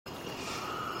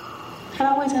But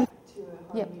I always end to a horror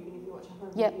Yep. movie, and if you watch a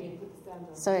horror Yep. movie and put the sound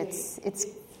on, So it's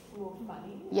more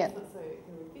funny. Yep. It's not so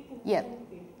horrific. And Yep.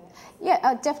 the effects.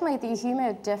 Yeah, definitely. The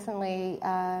humour definitely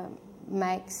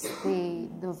makes the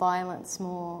violence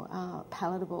more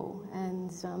palatable,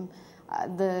 and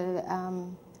the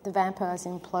vampires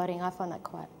imploding. I find that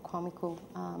quite comical.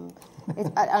 I'm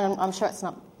sure it's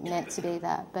not meant to be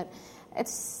that, but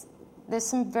there's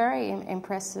some very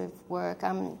impressive work.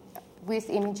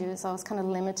 With images, I was kind of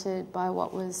limited by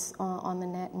what was on the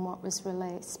net and what was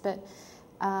released, but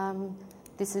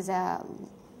this is our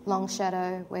Long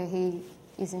Shadow where he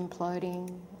is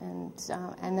imploding, and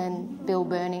then Bill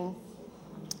burning.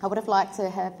 I would have liked to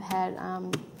have had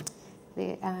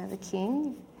the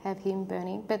king have him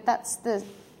burning, but that's the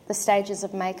stages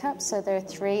of makeup. So there are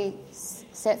 3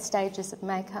 set stages of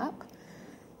makeup,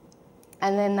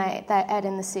 and then they add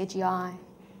in the CGI.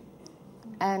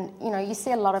 And you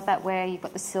see a lot of that where you've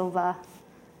got the silver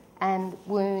and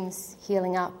wounds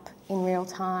healing up in real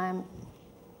time.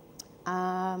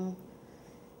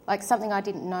 Like something I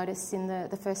didn't notice in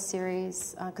the first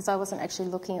series, because I wasn't actually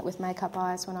looking at it with makeup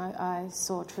eyes when I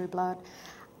saw True Blood.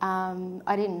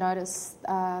 I didn't notice,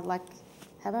 have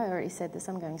I already said this?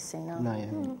 I'm going senile. No, you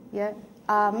haven't. Yeah.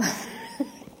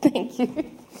 Thank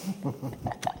you.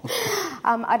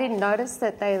 I didn't notice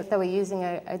that they were using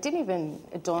it didn't even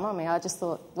dawn on me. I just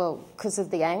thought, well, because of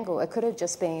the angle, it could have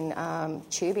just been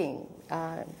tubing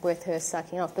with her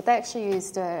sucking off. But they actually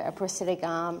used a prosthetic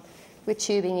arm with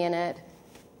tubing in it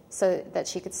so that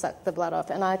she could suck the blood off.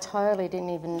 And I totally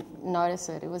didn't even notice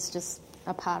it. It was just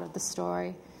a part of the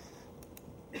story.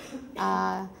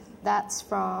 That's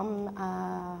from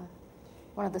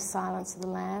one of the Silence of the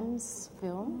Lambs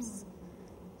films.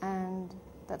 And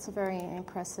that's a very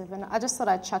impressive. And I just thought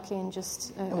I'd chuck in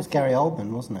just... That was Gary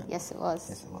Oldman, wasn't it? Yes, it was.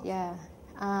 Yes, it was. Yeah.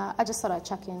 I just thought I'd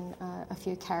chuck in a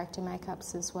few character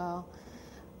makeups as well,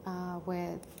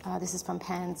 where this is from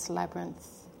Pan's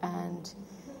Labyrinth, and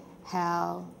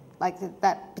how, like,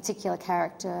 that particular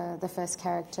character, the first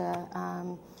character,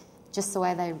 just the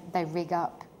way they rig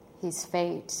up his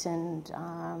feet, and,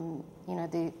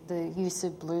 the use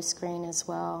of blue screen as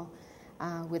well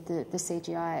with the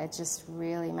CGI, it just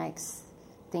really makes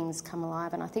things come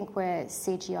alive. And I think where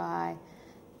CGI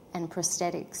and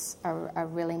prosthetics are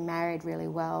really married really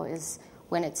well is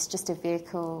when it's just a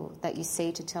vehicle that you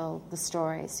see to tell the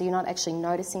story. So you're not actually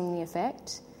noticing the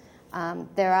effect. When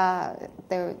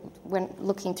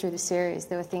looking through the series,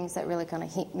 there were things that really kind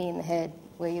of hit me in the head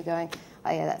where you're going,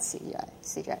 oh yeah, that's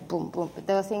CGI, boom, boom. But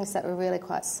there were things that were really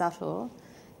quite subtle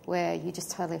where you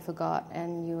just totally forgot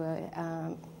and you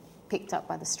were picked up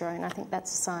by the story. And I think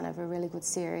that's a sign of a really good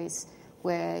series,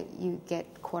 where you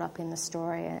get caught up in the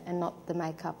story and not the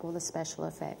makeup or the special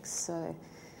effects. So,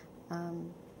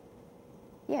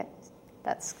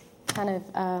 that's kind of...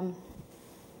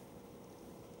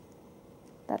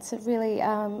 that's really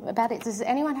about it. Does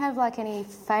anyone have, like, any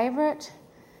favourite?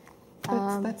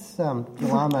 That's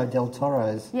Guillermo del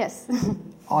Toro's Yes.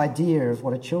 idea of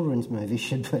what a children's movie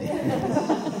should be.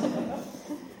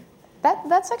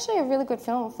 That's actually a really good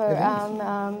film for...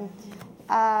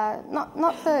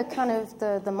 not the kind of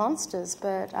the monsters,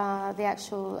 but the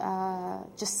actual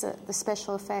just the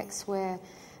special effects where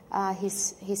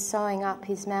he's sewing up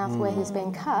his mouth where he's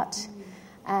been cut,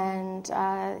 and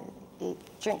he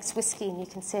drinks whiskey and you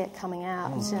can see it coming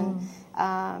out. And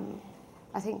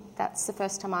I think that's the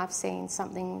first time I've seen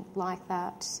something like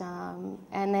that.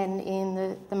 And then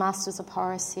in the Masters of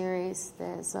Horror series,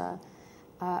 there's a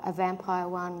vampire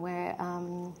one where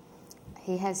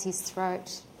he has his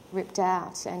throat ripped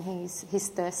out and he's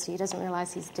thirsty. He doesn't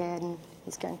realise he's dead and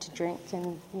he's going to drink,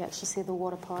 and you actually see the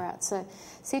water pour out. So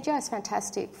CGI is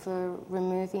fantastic for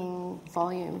removing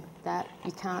volume that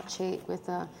you can't cheat with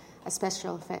a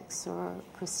special effects or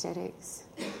prosthetics.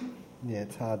 Yeah,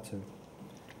 it's hard to...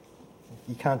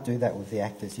 You can't do that with the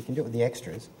actors. You can do it with the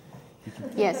extras.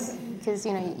 Yes, because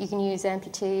you can use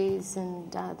amputees,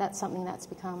 and that's something that's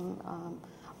become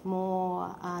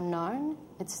more known.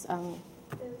 It's there was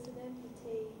an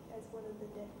amputee as one of the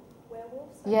dead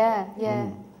werewolves. yeah.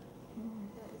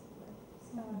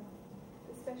 That was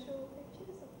the special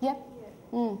features. Yep.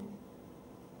 Yeah. Mm.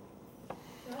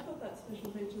 I thought that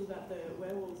special features about the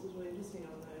werewolves was really interesting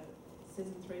on the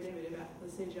season 3 DVD about the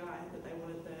CGI, that they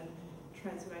wanted the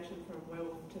transformation from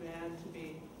werewolf to man to be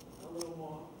a little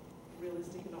more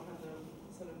realistic and not have them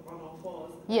sort of run off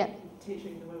walls. Yeah.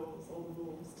 Teaching the werewolves all the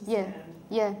rules to Yeah. stand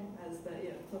Yeah. as the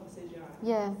proper CGI.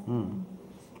 Yeah. Mm.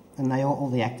 And all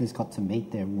the actors got to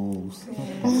meet their wolves.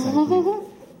 That's so cute.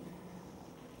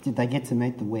 Did they get to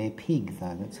meet the were-pig,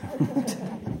 though? That's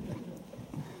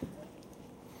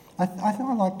I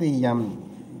like the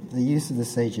the use of the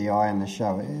CGI in the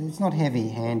show, it's not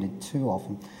heavy-handed too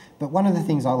often. But one of the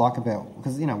things I like about,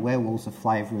 because, werewolves are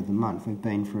flavour of the month. We've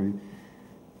been through,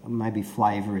 maybe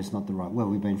flavour is not the right word,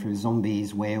 we've been through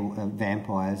zombies,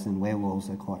 vampires, and werewolves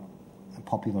are quite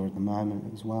popular at the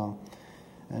moment as well.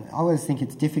 And I always think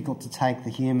it's difficult to take the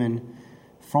human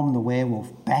from the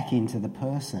werewolf back into the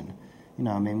person.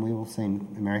 We've all seen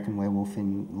American Werewolf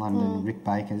in London, Rick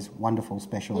Baker's wonderful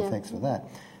special effects for that.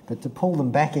 But to pull them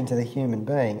back into the human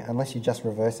being, unless you're just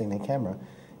reversing their camera,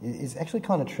 is actually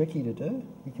kind of tricky to do.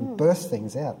 You can burst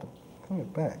things out, but pull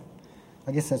it back.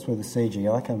 I guess that's where the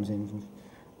CGI comes in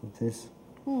with this.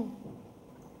 Do you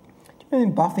remember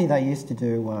in Buffy they used to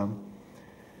do...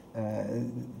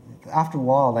 after a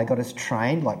while they got us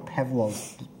trained, like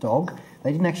Pavlov's dog.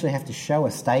 They didn't actually have to show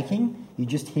a staking. You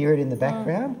just hear it in the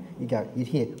background. You'd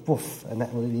hear woof, and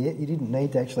that would be it. You didn't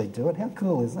need to actually do it. How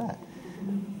cool is that?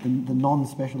 The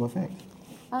non-special effect.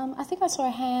 I think I saw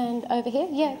a hand over here.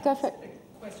 Yeah, go for it.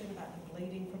 A question about the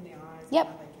bleeding from the eyes. Yep.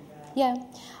 How they do that.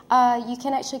 Yeah. You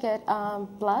can actually get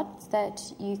blood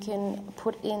that you can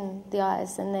put in the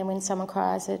eyes, and then when someone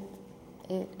cries, it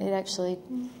actually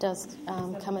does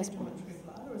come as... Blood,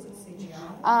 or is it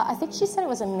CGI? I think she said it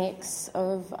was a mix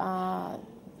of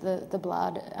the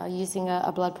blood, using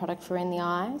a blood product for in the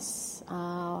eyes,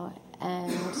 and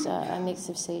a mix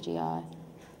of CGI.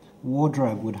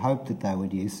 Wardrobe would hope that they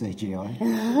would use CGI.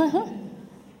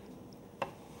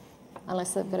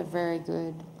 Unless they've got a very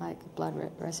good blood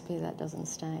recipe that doesn't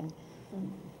stain.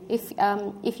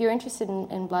 If you're interested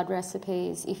in blood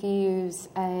recipes, if you use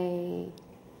a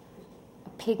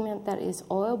pigment that is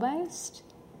oil-based,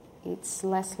 it's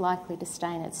less likely to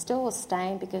stain. It still will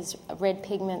stain because red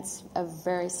pigment's a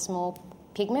very small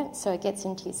pigment, so it gets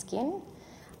into your skin,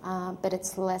 but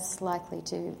it's less likely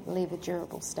to leave a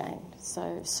durable stain. So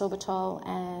sorbitol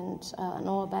and an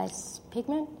oil-based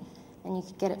pigment, and you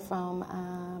could get it from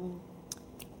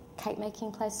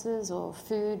cake-making places or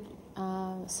food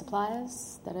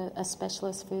suppliers that are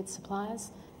specialist food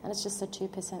suppliers, and it's just a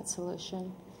 2%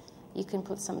 solution. You can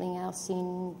put something else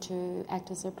in to act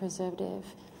as a preservative.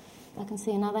 I can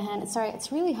see another hand. Sorry,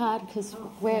 it's really hard because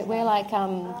we're like... I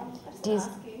just want to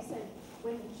ask you said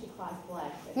when she cries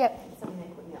blood, Yep. it's something they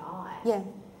put in your eyes. Yeah.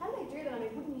 How do they do that? I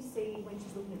mean, wouldn't you see when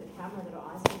she's looking at the camera that her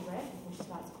eyes are red before she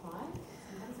starts crying?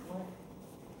 How does it work?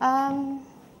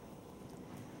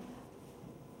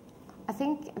 I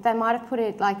think they might have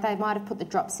put the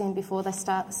drops in before they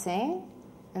start the scene,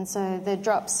 and so the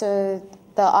drops are,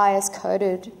 the eye is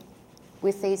coated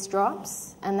with these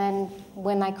drops, and then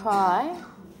when they cry,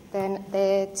 then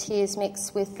their tears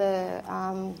mix with the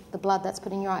blood that's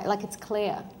put in your eye. Like, it's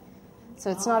clear.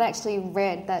 So it's not actually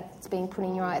red that's being put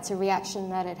in your eye. It's a reaction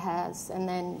that it has, and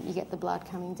then you get the blood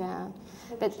coming down.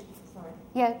 But Sorry.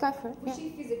 yeah, go for it. Would Yeah. she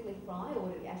physically cry, or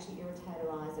would it actually irritate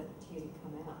her eyes that the tears would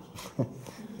come out?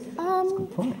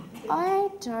 Good point. I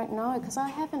don't know because I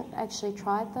haven't actually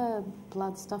tried the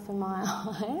blood stuff in my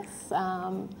eyes.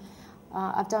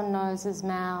 I've done noses,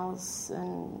 mouths,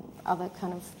 and other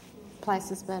kind of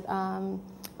places, but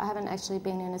I haven't actually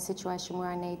been in a situation where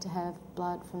I need to have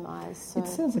blood from my eyes. So. It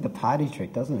sounds like a party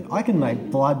trick, doesn't it? I can make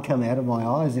blood come out of my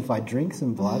eyes if I drink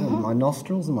some blood, and my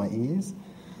nostrils and my ears.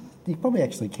 You probably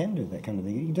actually can do that kind of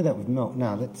thing. You can do that with milk.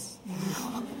 No, that's...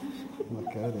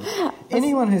 not go there.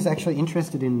 Anyone who's actually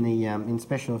interested in the in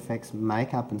special effects,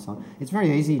 makeup and so on, it's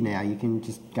very easy now. You can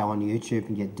just go on YouTube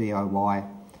and get DIY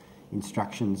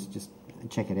instructions. Just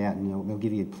check it out, and they'll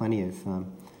give you plenty of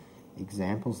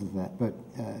examples of that. But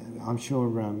I'm sure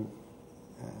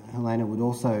Helena would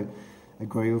also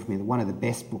agree with me that one of the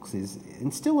best books is,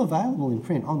 and still available in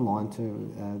print online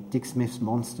too, Dick Smith's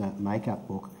Monster makeup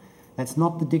book. That's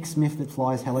not the Dick Smith that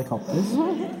flies helicopters.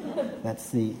 That's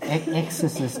the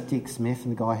exorcist Dick Smith,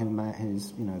 the guy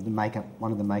who's the makeup,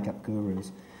 one of the makeup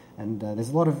gurus. And there's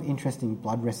a lot of interesting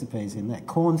blood recipes in that.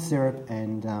 Corn syrup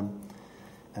and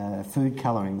food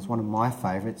colouring is one of my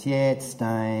favourites. Yeah, it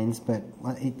stains, but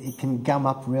it can gum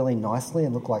up really nicely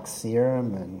and look like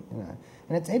serum, and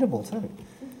it's edible too.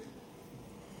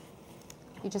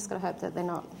 You just got to hope that they're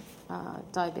not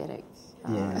diabetic.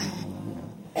 Yeah.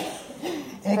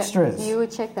 Extras. You would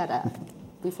check that out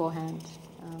beforehand.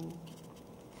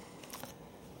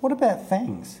 What about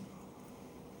fangs?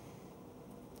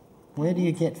 Where do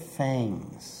you get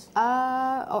fangs?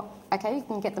 Okay, you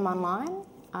can get them online,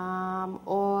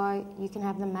 or you can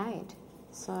have them made.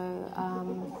 So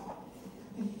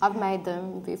I've made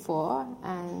them before,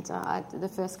 and the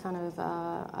first kind of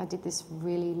I did this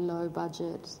really low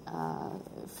budget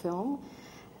film,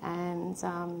 and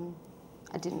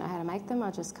I didn't know how to make them. I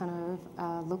just kind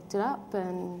of looked it up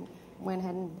and went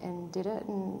ahead and did it,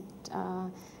 and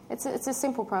it's a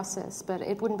simple process, but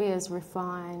it wouldn't be as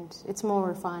refined. It's more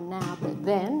refined now, but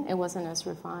then it wasn't as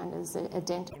refined as a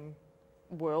dental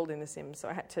world in The Sims, so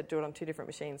I had to do it on 2 different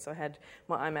machines. So I had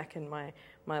my iMac and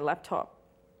my laptop,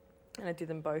 and I did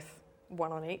them both,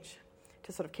 one on each,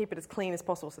 to sort of keep it as clean as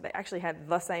possible. So they actually had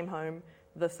the same home,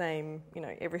 the same,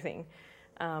 everything,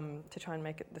 to try and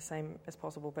make it the same as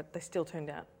possible, but they still turned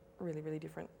out really, really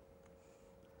different.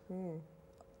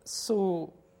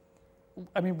 So,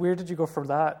 I mean, where did you go from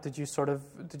that? Did you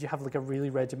have like a really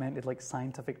regimented like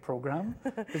scientific program?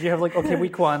 Did you have like, okay,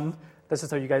 week 1, this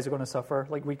is how you guys are going to suffer.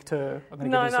 Like week 2, I'm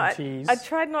going to give you some cheese. I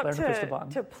tried not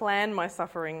to plan my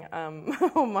suffering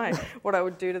or what I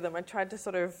would do to them. I tried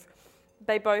to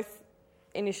they both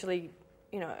initially,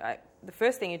 the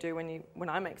first thing you do when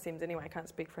I make Sims anyway, I can't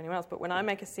speak for anyone else, but when I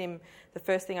make a Sim, the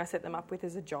first thing I set them up with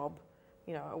is a job,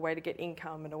 a way to get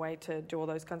income and a way to do all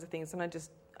those kinds of things. And I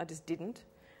just didn't.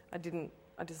 I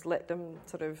just let them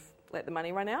let the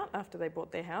money run out after they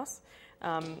bought their house.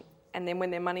 And then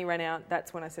when their money ran out,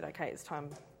 that's when I said, okay, it's time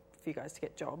for you guys to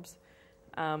get jobs.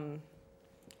 But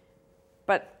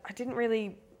I didn't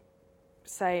really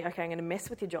say, okay, I'm going to mess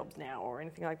with your jobs now or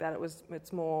anything like that.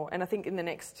 It's more, and I think in the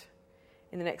next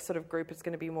sort of group, it's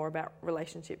going to be more about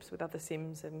relationships with other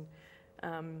Sims and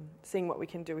seeing what we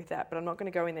can do with that. But I'm not going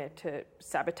to go in there to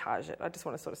sabotage it. I just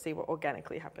want to sort of see what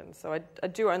organically happens. So I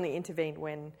do only intervene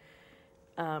when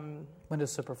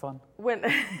it's super fun. And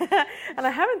I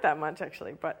haven't that much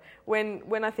actually, but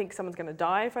when I think someone's going to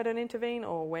die if I don't intervene,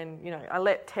 or when, I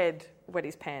let Ted wet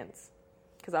his pants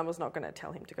because I was not going to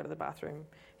tell him to go to the bathroom.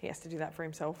 He has to do that for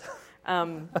himself.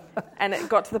 And it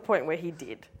got to the point where he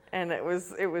did. And it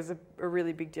was a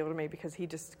really big deal to me because he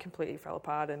just completely fell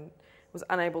apart and was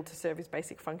unable to serve his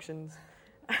basic functions.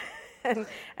 And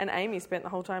Amy spent the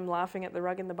whole time laughing at the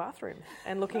rug in the bathroom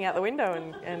and looking out the window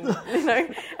and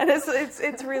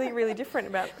it's really, really different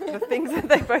about the things that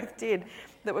they both did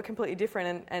that were completely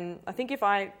different. And I think if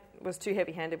I was too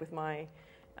heavy-handed with my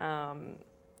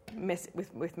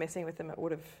messing with them, it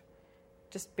would have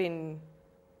just been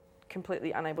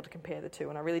completely unable to compare the two.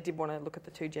 And I really did want to look at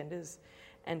the 2 genders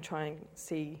and try and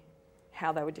see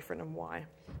how they were different and why.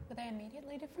 Were they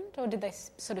immediately different, or did they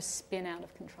sort of spin out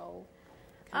of control?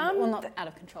 Well, not out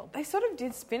of control. They sort of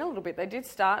did spin a little bit. They did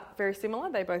start very similar.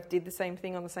 They both did the same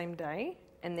thing on the same day,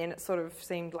 and then it sort of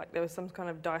seemed like there was some kind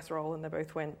of dice roll and they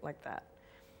both went like that.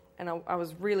 And I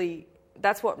was really...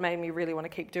 That's what made me really want to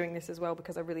keep doing this as well,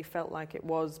 because I really felt like it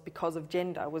was because of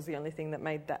gender was the only thing that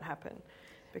made that happen.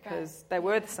 Because they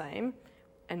were the same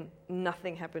and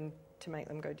nothing happened to make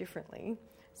them go differently.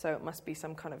 So it must be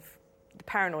some kind of... The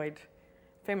paranoid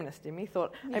feminist in me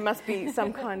thought it must be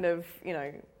some kind of,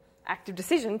 active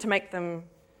decision to make them,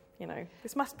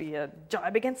 this must be a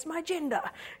jibe against my gender,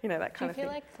 that kind of thing.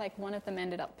 Do you feel like one of them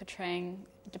ended up portraying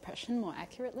depression more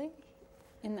accurately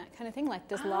in that kind of thing? Like,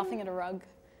 does laughing at a rug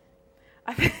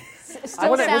still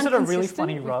sound was it a really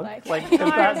funny rug? No,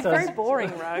 it's a very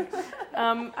boring rug.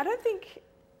 I don't think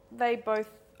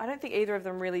either of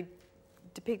them really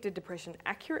depicted depression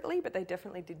accurately, but they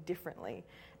definitely did differently.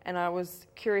 And I was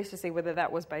curious to see whether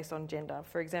that was based on gender.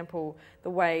 For example, the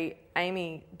way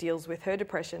Amy deals with her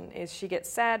depression is she gets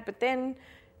sad, but then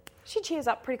she cheers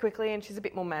up pretty quickly and she's a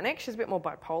bit more manic. She's a bit more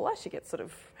bipolar. She gets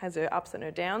has her ups and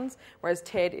her downs, whereas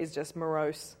Ted is just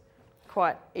morose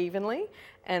quite evenly.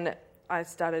 And I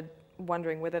started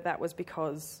wondering whether that was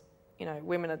because,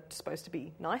 women are supposed to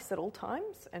be nice at all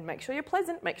times and make sure you're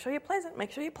pleasant, make sure you're pleasant,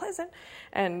 make sure you're pleasant.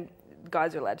 And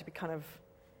guys are allowed to be kind of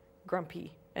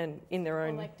grumpy and in their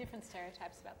own... Or like different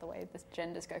stereotypes about the way the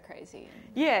genders go crazy.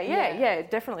 Yeah,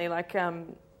 definitely. Like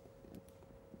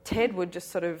Ted would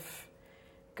just sort of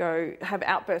have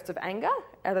outbursts of anger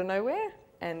out of nowhere,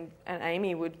 and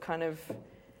Amy would kind of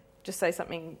just say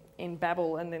something in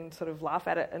babble and then sort of laugh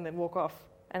at it and then walk off.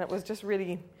 And it was just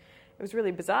really... It was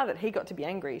really bizarre that he got to be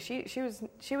angry. She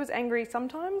was angry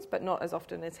sometimes, but not as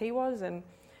often as he was. And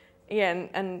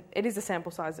and it is a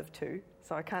sample size of 2,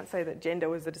 so I can't say that gender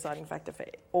was the deciding factor for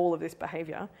all of this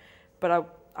behaviour. But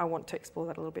I want to explore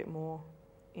that a little bit more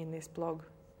in this blog.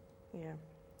 Yeah.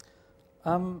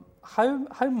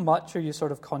 How much are you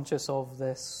sort of conscious of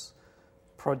this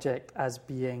project as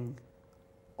being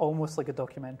almost like a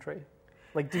documentary?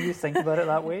 Like, do you think about it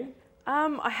that way?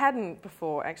 I hadn't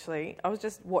before, actually. I was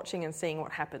just watching and seeing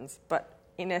what happens, but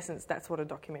in essence, that's what a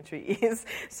documentary is.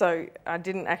 So I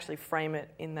didn't actually frame it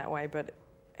in that way, but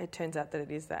it turns out that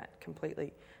it is that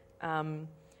completely.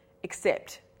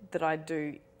 Except that I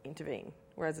do intervene,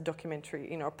 whereas a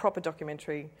documentary, a proper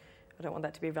documentary, I don't want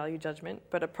that to be a value judgment,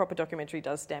 but a proper documentary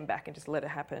does stand back and just let it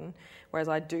happen. Whereas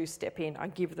I do step in, I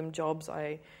give them jobs,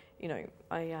 I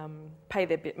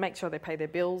pay make sure they pay their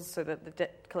bills so that the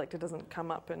debt collector doesn't come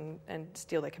up and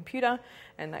steal their computer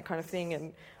and that kind of thing.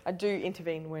 And I do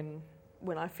intervene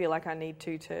when I feel like I need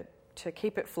to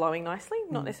keep it flowing nicely,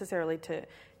 not necessarily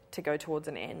to go towards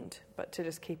an end, but to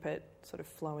just keep it sort of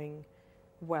flowing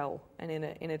well and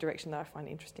in a direction that I find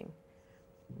interesting.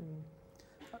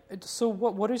 So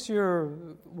what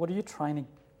are you trying to,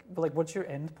 like, what's your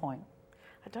end point?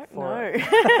 I don't know.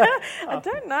 I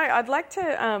don't know. I'd like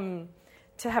to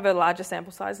have a larger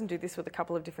sample size and do this with a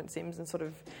couple of different sims and sort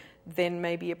of then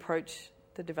maybe approach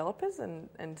the developers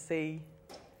and see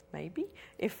maybe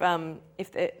if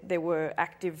there were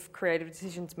active creative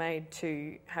decisions made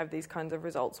to have these kinds of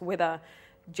results, whether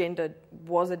gender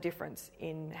was a difference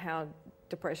in how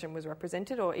depression was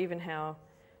represented or even how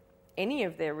any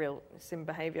of their real sim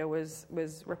behaviour was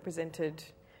represented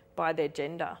by their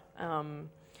gender.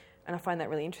 And I find that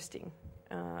really interesting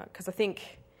because I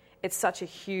think it's such a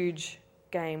huge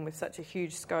game with such a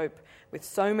huge scope, with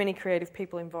so many creative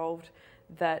people involved,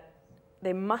 that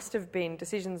there must have been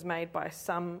decisions made by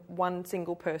one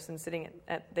single person sitting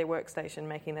at their workstation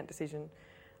making that decision.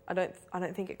 I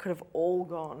don't think it could have all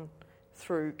gone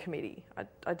through committee.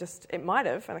 It might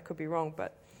have, and I could be wrong,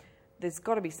 but there's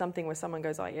got to be something where someone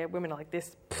goes, oh yeah, women are like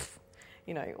this, pff,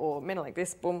 or men are like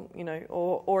this, boom,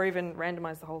 or even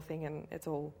randomise the whole thing and it's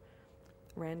all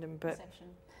random. But perception.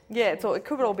 Yeah, it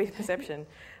could all be perception.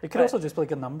 It could also just be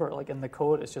like a number, like in the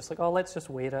code, it's just like, oh, let's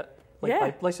just weight it.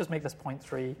 Let's just make this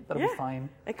 0.3, that'll be fine.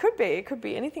 It could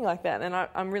be anything like that, and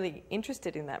I'm really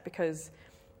interested in that because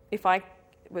if I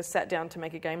was sat down to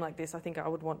make a game like this, I think I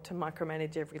would want to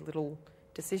micromanage every little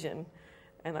decision,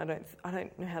 and I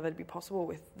don't know how that'd be possible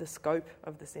with the scope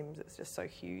of The Sims. It's just so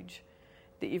huge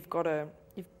that you've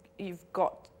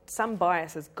got some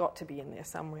bias has got to be in there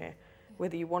somewhere,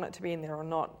 whether you want it to be in there or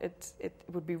not. It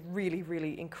would be really,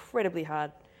 really incredibly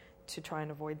hard to try and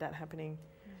avoid that happening.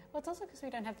 Well, it's also because we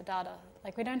don't have the data.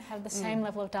 Like, we don't have the same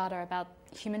level of data about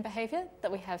human behaviour that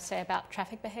we have, say, about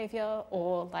traffic behaviour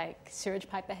or, like, sewage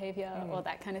pipe behaviour or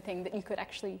that kind of thing that you could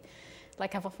actually...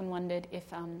 Like, I've often wondered if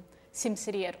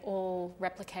SimCity at all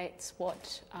replicates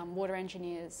what water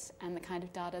engineers and the kind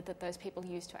of data that those people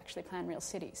use to actually plan real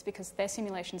cities, because their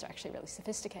simulations are actually really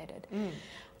sophisticated.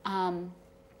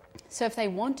 So if they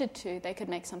wanted to, they could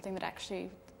make something that actually,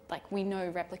 like, we know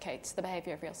replicates the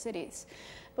behaviour of real cities.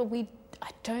 But I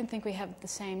don't think we have the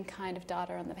same kind of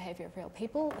data on the behaviour of real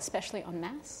people, especially en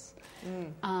masse.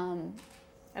 And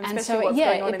especially so, what's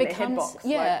going on in their head box.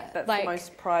 Yeah, that's the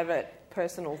most private,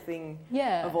 personal thing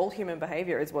of all human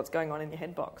behaviour is what's going on in your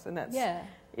head box. And that's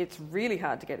it's really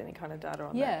hard to get any kind of data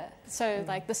on that. Yeah, so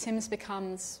like The Sims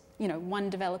becomes, one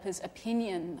developer's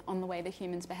opinion on the way that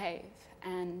humans behave.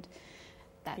 And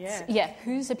that's,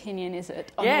 whose opinion is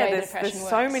it on the way that depression works? There's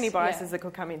so many biases that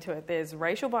could come into it. There's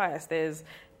racial bias, there's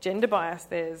gender bias,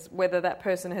 there's whether that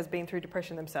person has been through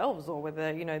depression themselves or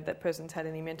whether, that person's had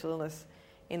any mental illness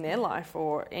in their life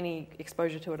or any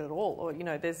exposure to it at all. Or,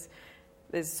 there's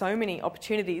so many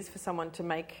opportunities for someone to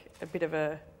make a bit of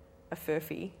a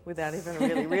furphy without even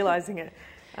really realising it.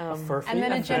 And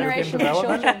then a generation of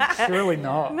children. Surely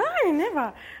not. No,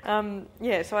 never.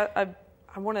 So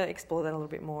I want to explore that a little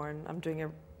bit more, and I'm doing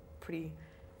a pretty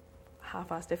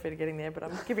half-assed effort at getting there, but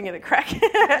I'm giving it a crack.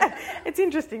 It's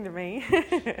interesting to me.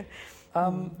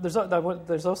 There's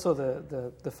also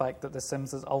the fact that The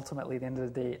Sims is ultimately, at the end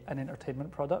of the day, an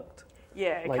entertainment product.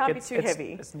 Yeah, it can't be too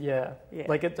heavy.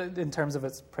 Like in terms of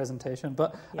its presentation.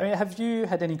 But I mean, have you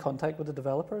had any contact with the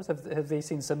developers? Have they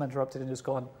seen Sim Interrupted and just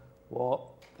gone, what?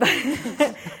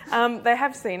 They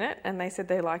have seen it and they said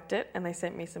they liked it and they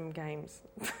sent me some games.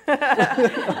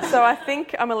 So I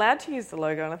think I'm allowed to use the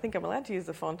logo and I think I'm allowed to use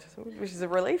the font, which is a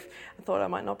relief. I thought I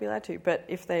might not be allowed to, but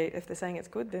if they're saying it's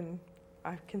good, then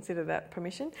I consider that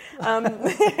permission.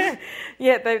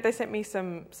 They sent me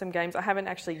some games. I haven't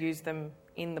actually used them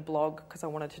in the blog because I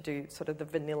wanted to do sort of the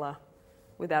vanilla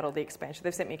without all the expansion.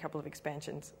 They've sent me a couple of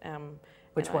expansions.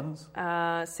 Which ones?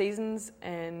 Seasons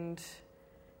and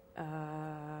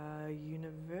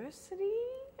University,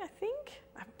 I think.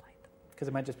 I haven't played them. Because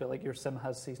it might just be like your sim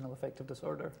has seasonal affective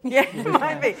disorder. Yeah, it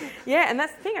might be. Yeah, and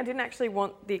that's the thing. I didn't actually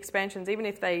want the expansions, even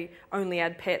if they only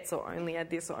add pets or only add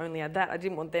this or only add that, I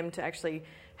didn't want them to actually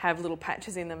have little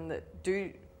patches in them that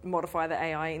do modify the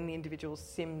AI in the individual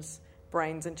Sims'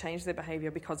 brains and change their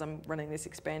behaviour because I'm running this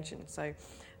expansion. So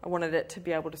I wanted it to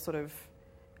be able to sort of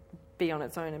be on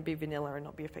its own and be vanilla and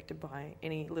not be affected by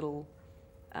any little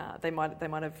they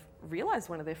might have realised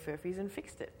one of their furfies and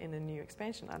fixed it in a new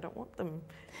expansion. I don't want them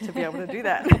to be able to do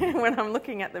that when I'm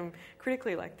looking at them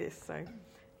critically like this. So,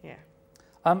 yeah.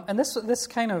 And this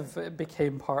kind of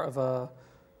became part of a.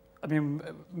 I mean,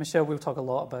 Michelle, we'll talk a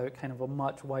lot about kind of a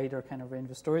much wider kind of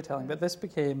range of storytelling, but this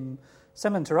became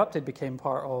Sim Interrupted became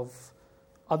part of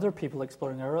other people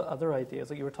exploring other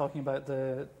ideas. Like you were talking about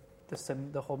the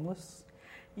homeless.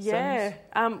 Yeah.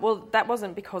 Well, that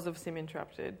wasn't because of Sim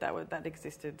Interrupted. That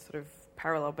existed sort of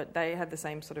parallel, but they had the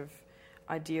same sort of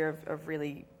idea of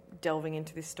really delving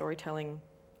into this storytelling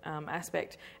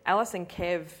aspect. Alice and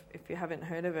Kev, if you haven't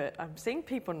heard of it, I'm seeing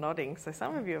people nodding, so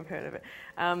some of you have heard of it.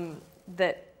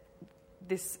 That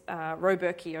this Ro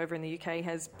Berkey over in the UK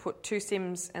has put 2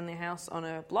 Sims and their house on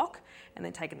a block and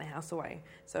then taken the house away.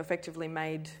 So effectively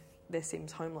made their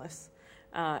Sims homeless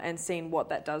and seen what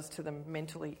that does to them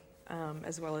mentally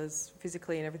as well as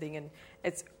physically and everything. And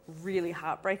it's really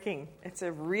heartbreaking. It's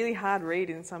a really hard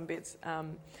read in some bits.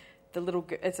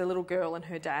 It's a little girl and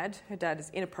her dad. Her dad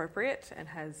is inappropriate and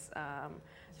has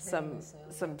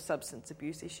some substance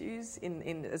abuse issues.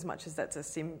 In as much as that's the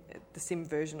sim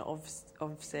version of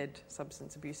said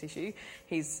substance abuse issue,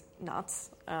 he's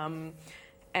nuts,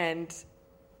 and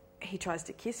he tries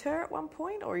to kiss her at one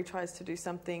point, or he tries to do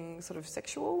something sort of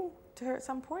sexual to her at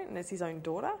some point, and there's his own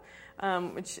daughter,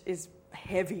 which is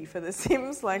heavy for the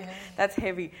Sims. That's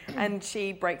heavy. And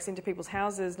she breaks into people's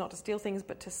houses not to steal things,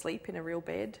 but to sleep in a real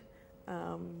bed.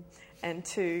 And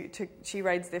she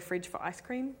raids their fridge for ice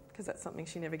cream because that's something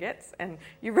she never gets. And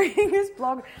you're reading this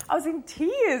blog, I was in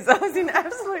tears. I was in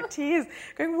absolute tears,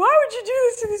 going, "Why would you do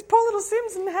this to these poor little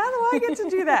Sims? And how do I get to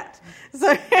do that?"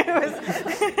 So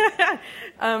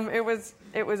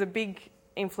it was a big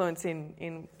influence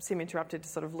in Sim Interrupted to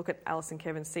sort of look at Alice and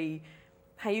Kev and see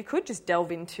how you could just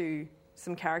delve into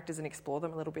some characters and explore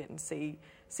them a little bit and see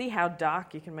how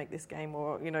dark you can make this game,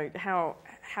 or how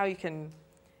you can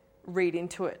read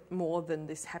into it more than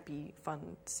this happy,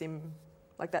 fun sim.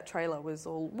 Like that trailer was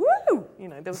all woo!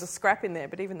 There was a scrap in there,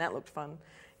 but even that looked fun.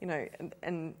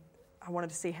 And I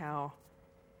wanted to see how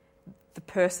the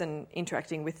person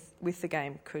interacting with the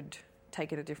game could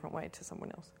take it a different way to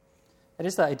someone else. It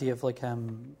is the idea of I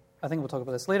think we'll talk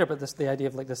about this later, but the idea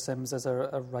of the Sims as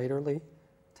a writerly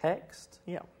text.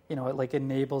 Yeah. It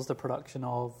enables the production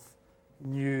of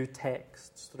new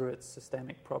texts through its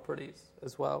systemic properties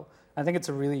as well. I think it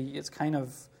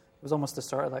was almost the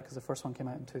start of that because the first one came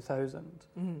out in 2000.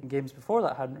 And games before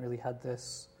that hadn't really had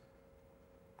this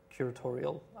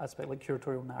curatorial aspect, like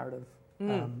curatorial narrative.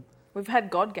 We've had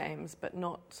God games, but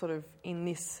not sort of in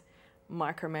this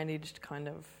micromanaged kind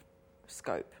of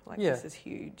scope. This is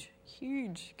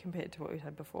huge compared to what we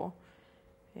had before.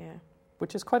 Yeah.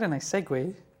 Which is quite a nice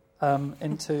segue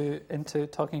into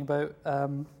talking about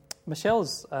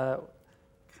Michelle's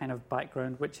kind of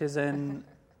background, which is in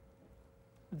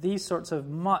these sorts of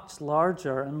much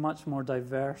larger and much more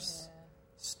diverse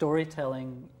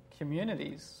storytelling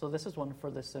communities. So this is one for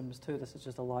The Sims 2. This is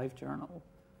just a live journal.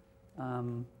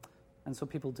 And so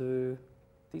people do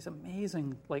these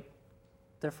amazing,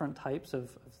 different types of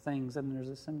things. And there's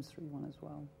a Sims 3 one as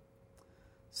well.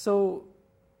 So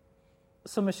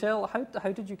Michelle,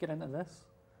 how did you get into this?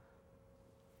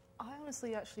 I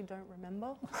honestly actually don't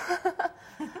remember.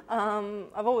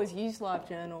 I've always used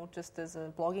LiveJournal just as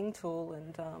a blogging tool,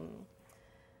 and I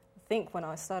think when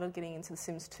I started getting into The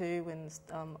Sims 2 and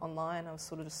online, I was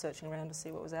sort of just searching around to see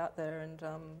what was out there, and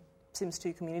Sims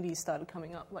 2 communities started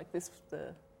coming up like this.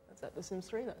 Is that The Sims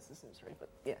 3? That's The Sims 3, but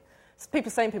yeah.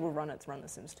 Same people run The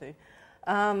Sims 2.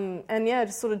 And yeah,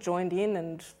 just sort of joined in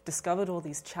and discovered all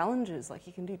these challenges.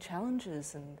 You can do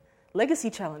challenges and Legacy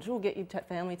Challenge will get your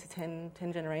family to 10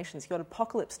 generations. You've got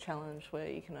Apocalypse Challenge where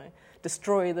you can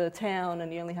destroy the town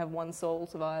and you only have one sole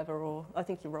survivor, or I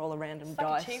think you roll a random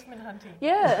dice. Achievement hunting.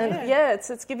 Yeah, and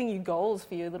it's giving you goals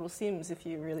for your little Sims if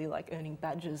you really like earning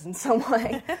badges in some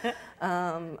way.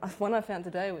 One I found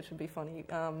today, which would be funny,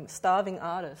 Starving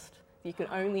Artist. You can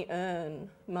only earn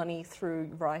money through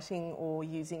writing or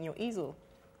using your easel.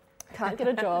 Can't get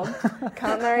a job,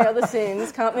 can't marry other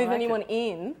Sims, can't move anyone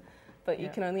in. But you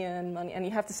can only earn money, and you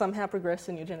have to somehow progress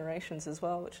in your generations as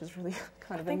well, which is really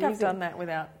kind of amusing. I think I've done that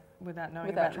without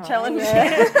knowing about the challenge.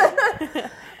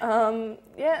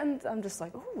 Yeah. And I'm just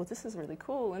like, oh, this is really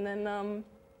cool. And then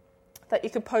that you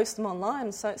could post them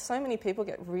online. So many people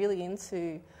get really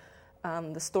into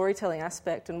the storytelling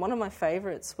aspect. And one of my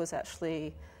favourites was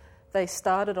actually, they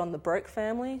started on the Broke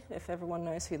family, if everyone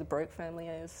knows who the Broke family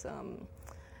is.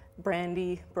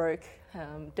 Brandy broke,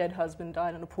 dead husband,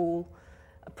 died in a pool.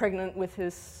 Pregnant with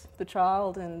the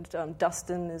child, and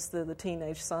Dustin is the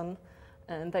teenage son,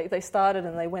 And they started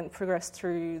and they progressed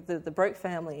through the Broke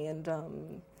family, and I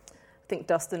think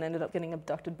Dustin ended up getting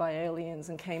abducted by aliens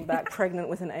and came back pregnant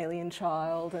with an alien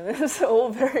child, and it was all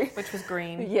very... Which was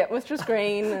green. Yeah, which was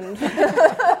green. And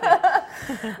I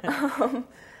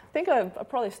think I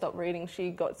probably stopped reading.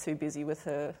 She got too busy with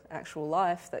her actual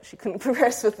life that she couldn't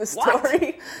progress with the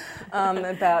story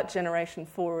about Generation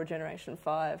 4 or Generation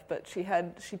 5. But she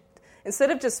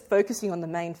instead of just focusing on the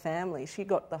main family, she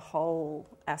got the whole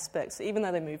aspect. So even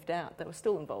though they moved out, they were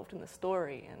still involved in the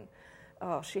story. And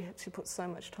she put so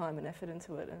much time and effort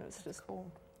into it, and it was just cool.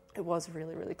 It was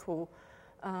really, really cool.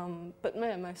 But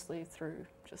mostly through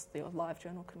just the live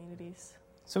journal communities.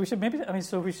 So we should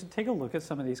take a look at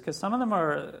some of these, because some of them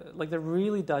are, they're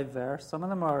really diverse. Some of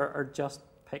them are just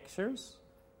pictures.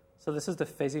 So this is the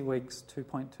Fezziwigs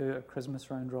 2.2, A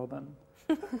Christmas Round Robin.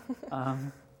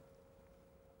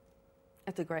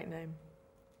 That's a great name.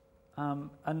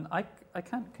 And I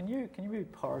can't, can you maybe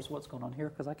parse what's going on here?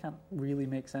 Because I can't really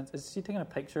make sense. Is she taking a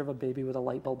picture of a baby with a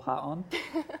light bulb hat on?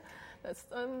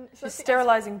 She's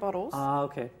sterilising bottles. Ah,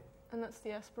 okay. And that's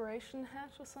the aspiration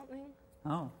hat or something.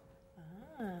 Oh.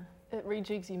 It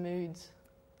rejigs your moods.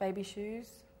 Baby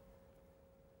shoes.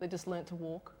 They just learnt to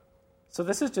walk. So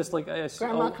this is just like...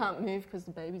 Grandma can't move because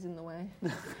the baby's in the way.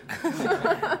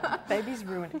 Babies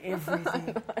ruin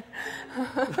everything.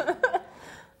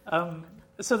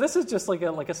 So this is just like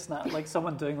a snap, like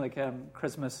someone doing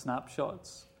Christmas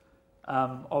snapshots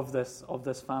of this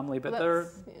family, but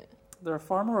there are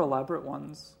far more elaborate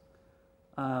ones.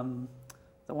 The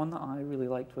one that I really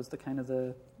liked was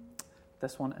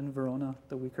this one in Verona,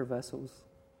 The Weaker Vessels.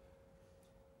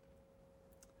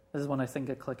 This is when I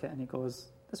think I click it and it goes,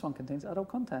 this one contains adult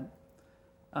content.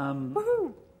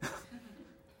 Woohoo!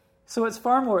 So it's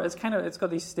far more. It's got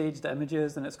these staged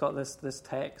images and it's got this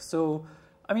text. So,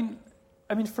 I mean,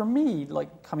 for me,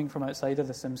 coming from outside of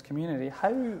the Sims community,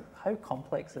 how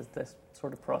complex is this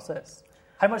sort of process?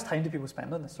 How much time do people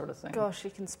spend on this sort of thing? Gosh, you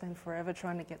can spend forever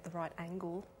trying to get the right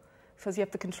angle, because you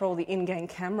have to control the in-game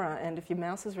camera, and if your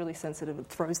mouse is really sensitive, it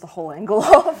throws the whole angle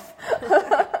off.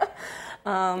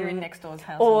 You're in next door's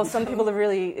house. Or some people are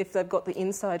really, if they've got the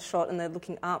inside shot and they're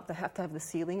looking up, they have to have the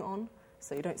ceiling on,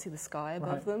 so you don't see the sky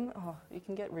above them. Oh, you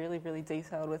can get really, really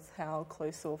detailed with how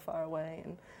close or far away,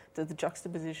 and the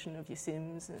juxtaposition of your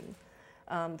Sims.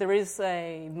 And there is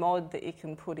a mod that you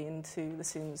can put into the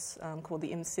Sims called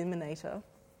the Imsiminator.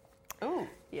 Oh.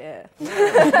 Yeah.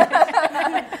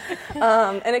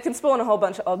 And it can spawn a whole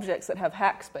bunch of objects that have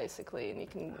hacks, basically, and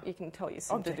you can tell your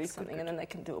Sim to do something, and then they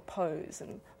can do a pose,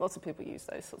 and lots of people use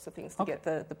those sorts of things to get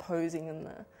the posing and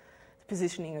the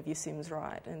positioning of your Sims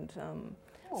right. And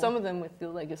some of them with the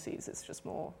legacies, it's just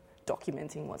more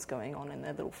documenting what's going on in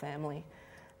their little family.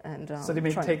 And so they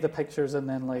may take the pictures and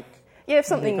then if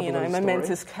something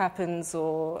momentous happens,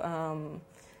 or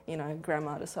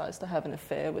grandma decides to have an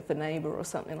affair with the neighbour or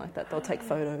something like that, they'll take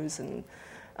photos, and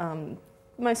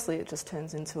mostly it just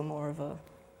turns into more of a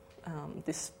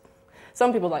this.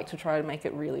 Some people like to try to make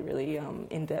it really, really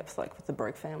in depth, like with the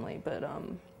Broke family, but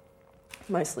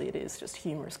mostly it is just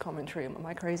humorous commentary.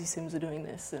 My crazy Sims are doing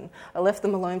this, and I left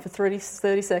them alone for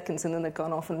 30 seconds, and then they've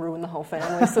gone off and ruined the whole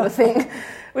family, sort of thing,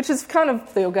 which is kind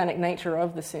of the organic nature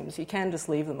of the Sims. You can just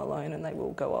leave them alone, and they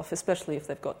will go off, especially if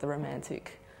they've got the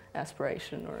romantic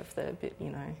aspiration, or if they're a bit,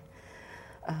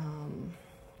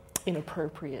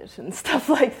 inappropriate and stuff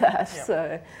like that. Yep. So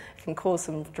it can cause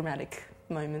some dramatic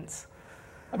moments.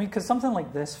 I mean, because something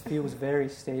like this feels very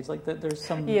staged. There's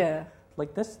some... Yeah.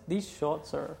 These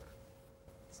shots are...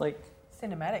 It's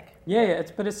cinematic. Yeah,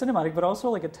 but it's cinematic, but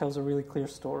also it tells a really clear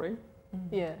story.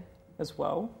 Mm-hmm. Yeah. As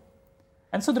well.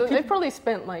 And so they probably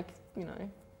spent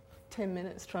 10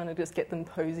 minutes trying to just get them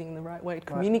posing the right way,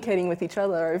 communicating with each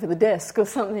other over the desk or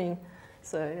something.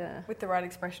 So, yeah. With the right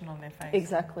expression on their face.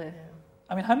 Exactly. Yeah.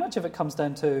 I mean, how much of it comes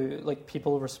down to,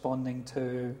 people responding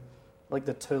to,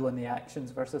 the tool and the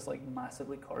actions versus,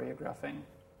 massively choreographing,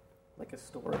 a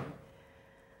story?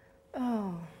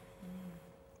 Oh.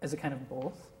 Is it kind of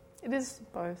both? It is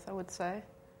both, I would say.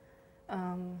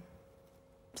 Some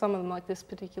of them, like this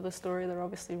particular story, they're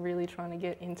obviously really trying to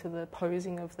get into the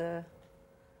posing of the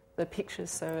pictures,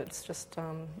 so it's just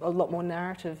a lot more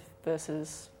narrative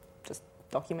versus just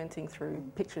documenting through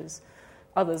pictures.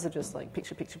 Others are just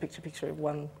picture,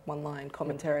 one line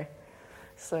commentary.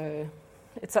 So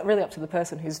it's really up to the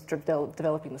person who's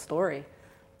developing the story.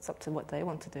 It's up to what they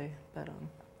want to do. But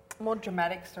more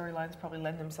dramatic storylines probably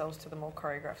lend themselves to the more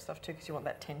choreographed stuff too, because you want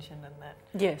that tension and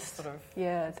that sort of...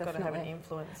 Yeah, it's got to have an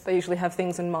influence. They usually have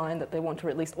things in mind that they want to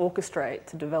at least orchestrate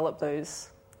to develop those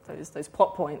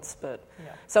plot points, but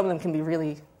some of them can be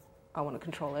really, I want to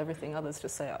control everything. Others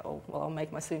just say, oh, well, I'll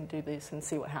make my Sim do this and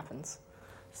see what happens.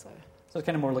 So it's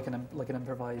kind of more like an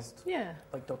improvised,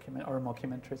 like document or a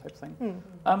mockumentary type thing.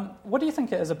 What do you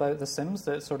think it is about The Sims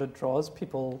that sort of draws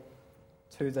people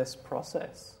to this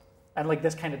process and like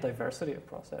this kind of diversity of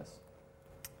process?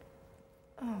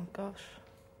 Oh gosh,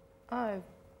 I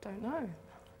don't know.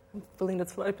 I'm willing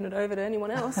to open it over to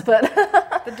anyone else, but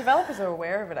the developers are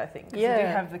aware of it, I think. Because you do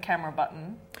have the camera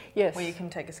button, where you can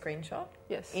take a screenshot.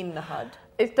 In the HUD.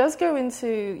 It does go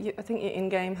into. I think your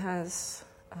in-game has.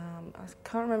 I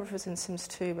can't remember if it's in Sims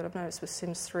 2, but I've noticed with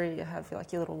Sims 3 you have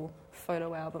like your little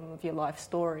photo album of your life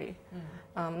story.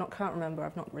 Can't remember.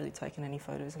 I've not really taken any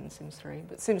photos in Sims 3,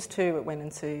 but Sims 2 it went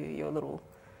into your little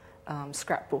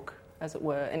scrapbook, as it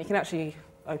were, and you can actually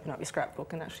open up your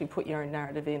scrapbook and actually put your own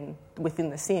narrative within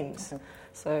the Sims. Okay.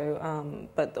 So,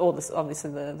 but all this,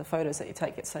 obviously the photos that you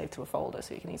take get saved to a folder,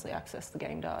 so you can easily access the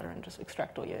game data and just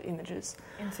extract all your images.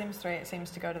 In Sims 3, it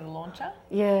seems to go to the launcher.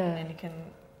 Yeah. And then you can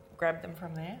grab them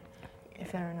from there.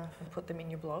 Fair enough. And put them in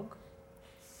your blog.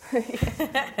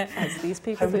 As these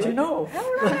people How would you know? How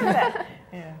would I know that?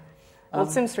 Yeah. Well,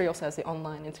 Sims 3 also has the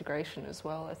online integration as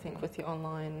well, I think, with your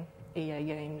online EA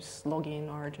Games login,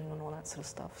 Origin, and all that sort of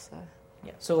stuff. So.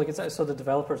 Yeah. So like so the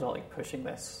developers are like pushing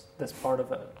this part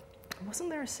of it. Wasn't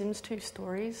there a Sims 2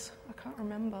 Stories? I can't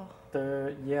remember.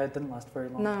 It didn't last very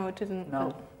long. No, it didn't.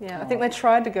 No. I think they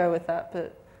tried to go with that,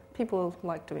 but people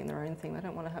like doing their own thing. They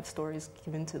don't want to have stories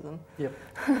given to them. Yep.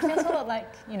 It feels a lot like,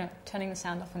 turning the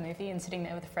sound off a movie and sitting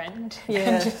there with a friend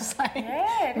and just like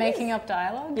making up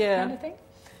dialogue kind of thing.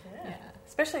 Yeah.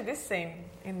 Especially this scene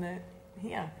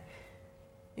here.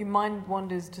 Your mind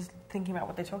wanders just thinking about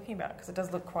what they're talking about because it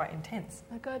does look quite intense.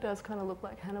 That guy does kind of look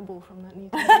like Hannibal from that new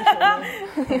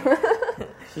TV show.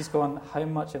 She's going, how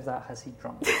much of that has he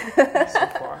drunk so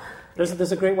far?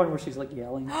 There's a great one where she's like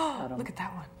yelling at him. Look at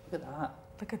that one. Look at that.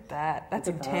 Look at that. That's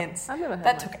intense. I've never heard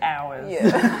that took hours.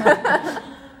 Yeah.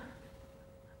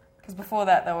 Because before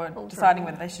that they were deciding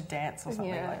whether they should dance or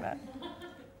something like that.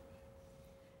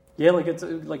 Yeah, like it's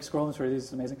like scrolling through these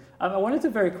is amazing. I wanted to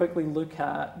very quickly look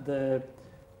at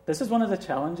this is one of the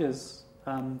challenges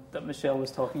that Michelle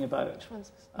was talking about. Which one's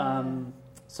this?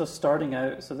 So starting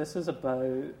out, so this is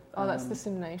about... that's the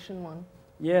SimNation one.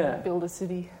 Yeah. Build a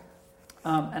city.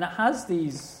 And it has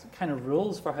these kind of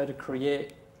rules for how to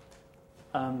create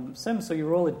Sims. So you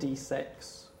roll a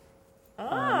d6.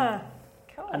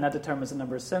 Cool. And that determines the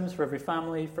number of Sims for every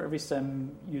family. For every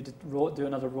Sim, you do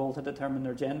another roll to determine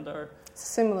their gender. It's a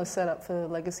similar setup for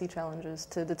legacy challenges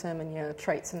to determine your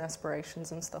traits and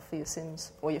aspirations and stuff for your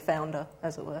Sims, or your founder,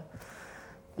 as it were.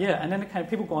 Yeah, and then it kind of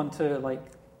people go on to like...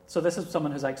 So this is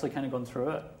someone who's actually kind of gone through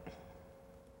it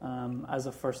as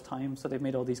a first time. So they've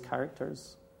made all these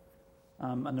characters.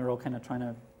 And they're all kind of trying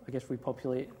to, I guess,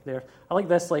 repopulate there. I like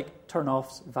this, like, turn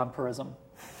off vampirism.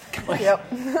 Like, yep.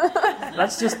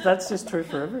 That's just true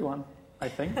for everyone, I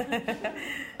think.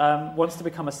 Wants to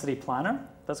become a city planner.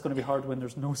 That's going to be hard when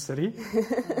there's no city.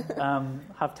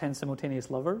 Have 10 simultaneous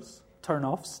lovers. Turn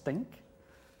off stink.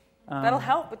 That'll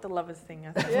help with the lovers thing,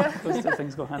 I think. Those two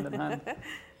things go hand in hand.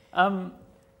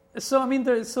 So, I mean,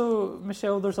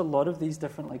 Michelle, there's a lot of these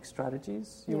different, like,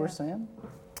 strategies you were saying.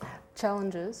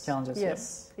 Challenges.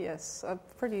 Yes.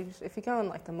 If you go on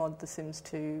like the Mod The Sims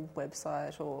 2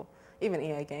 website, or even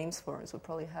EA Games forums would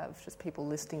probably have just people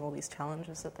listing all these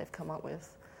challenges that they've come up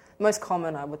with. Most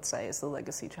common, I would say, is the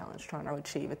legacy challenge, trying to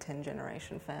achieve a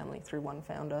 10-generation family through one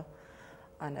founder.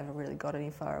 I never really got any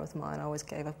far with mine. I always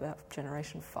gave up about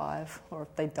generation 5, or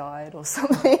if they died or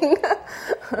something.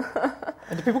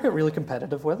 And do people get really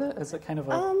competitive with it? Is it kind of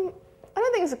a... I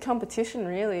don't think it's a competition,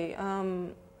 really.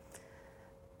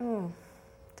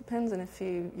 Depends on if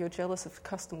you're jealous of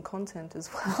custom content as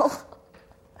well.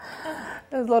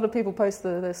 There's a lot of people post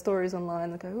their stories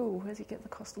online that go, "Oh, where do you get the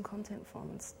custom content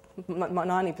from?"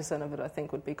 90% of it, I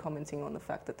think, would be commenting on the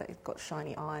fact that they've got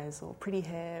shiny eyes or pretty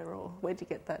hair, or where do you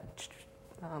get that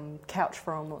couch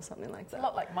from, or something like that. It's a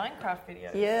lot like Minecraft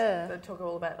videos. Yeah. That talk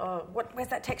all about, where's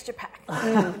that texture pack?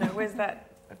 Where's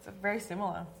that? It's very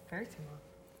similar. Very similar.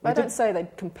 I don't say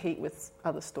they'd compete with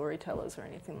other storytellers or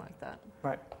anything like that.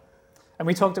 Right. And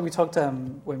we talked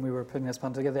when we were putting this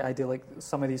plan together, the idea like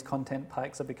some of these content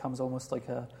packs, it becomes almost like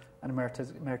an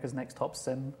America's Next Top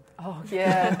Sim. Oh,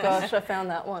 yeah, gosh, I found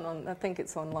that one I think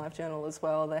it's on LiveJournal as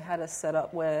well. They had a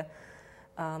setup where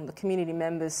the community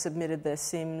members submitted their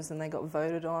Sims and they got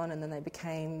voted on, and then they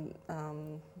became,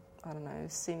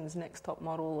 Sims Next Top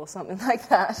Model or something like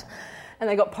that. And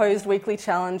they got posed weekly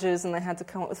challenges and they had to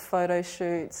come up with photo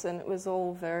shoots, and it was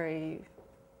all very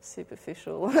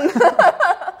superficial.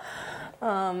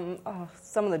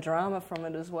 Some of the drama from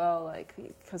it as well, like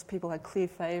because people had clear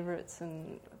favourites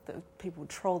and people would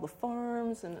troll the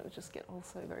forums, and it would just get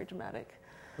also very dramatic.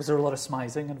 Was there a lot of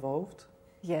smizing involved?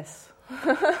 Yes.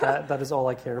 That is all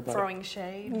I care about. Throwing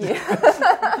shade.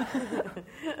 Yeah.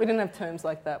 We didn't have terms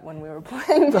like that when we were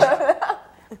playing.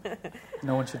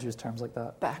 No one should use terms like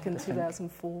that. Back in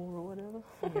 2004 or whatever.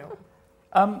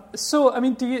 Yeah. So, I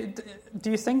mean, do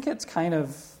you think it's kind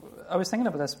of... I was thinking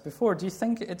about this before. Do you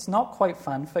think it's not quite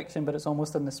fan fiction, but it's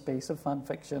almost in the space of fan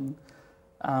fiction?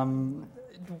 And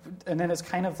then it's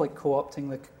kind of like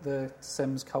co-opting the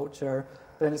Sims culture.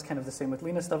 But then it's kind of the same with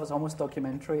Lena stuff. It's almost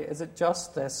documentary. Is it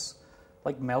just this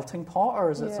like melting pot, or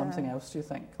is it something else, do you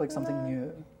think? Like something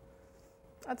new?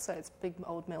 I'd say it's a big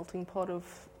old melting pot of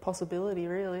possibility,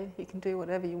 really. You can do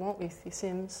whatever you want with your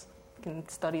Sims. You can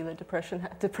study their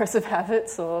depressive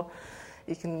habits, or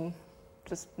you can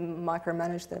just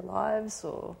micromanage their lives,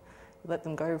 or let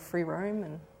them go free roam,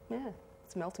 and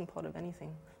it's a melting pot of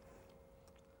anything.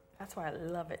 That's why I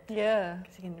love it. Yeah.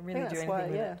 Because you can really do anything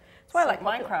with it. That's why I like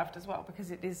Minecraft as well, because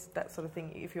it is that sort of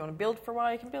thing. If you want to build for a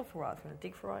while, you can build for a while. If you want to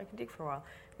dig for a while, you can dig for a while.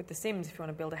 With The Sims, if you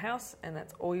want to build a house and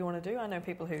that's all you want to do, I know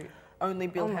people who only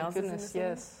build houses in The Sims.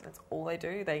 Yes. That's all they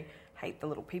do. They hate the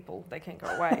little people. They can't go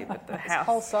away, but the house.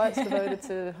 Whole site's devoted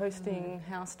to hosting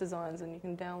house designs, and you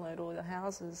can download all the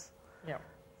houses. Yeah.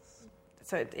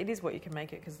 So it is what you can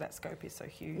make it, because that scope is so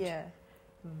huge. Yeah.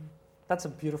 That's a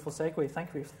beautiful segue.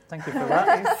 Thank you for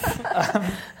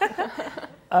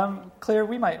that. Claire,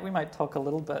 we might talk a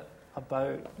little bit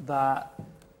about that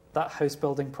house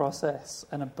building process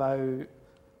and about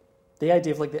the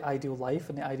idea of like the ideal life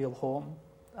and the ideal home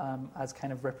as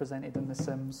kind of represented in The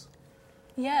Sims.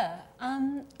 Yeah,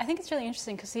 I think it's really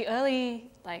interesting because the early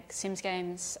like Sims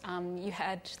games, you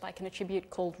had like an attribute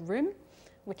called room,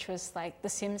 which was like the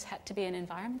Sims had to be an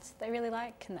environment they really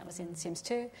like, and that was in Sims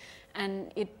 2.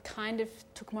 And it kind of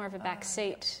took more of a back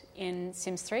seat in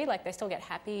Sims 3. Like they still get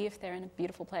happy if they're in a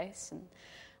beautiful place,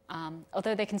 and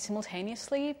although they can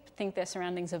simultaneously think their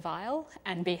surroundings are vile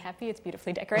and be happy it's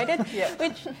beautifully decorated,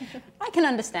 which I can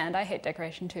understand. I hate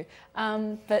decoration too.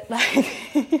 But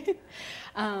like,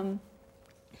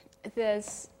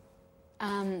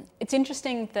 it's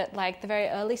interesting that like the very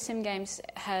early Sim games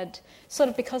had sort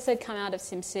of, because they'd come out of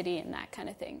SimCity and that kind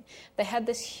of thing, they had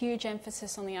this huge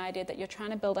emphasis on the idea that you're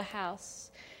trying to build a house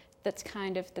that's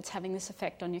having this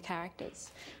effect on your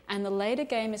characters. And the later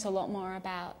game is a lot more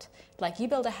about like you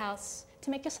build a house to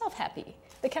make yourself happy.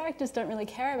 The characters don't really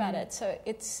care about it, so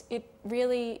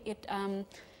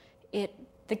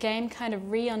the game kind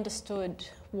of re-understood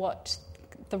what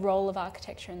the role of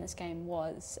architecture in this game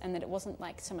was, and that it wasn't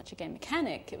like so much a game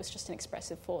mechanic, it was just an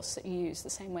expressive force that you use the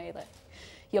same way that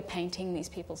you're painting these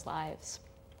people's lives.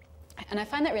 And I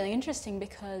find that really interesting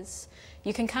because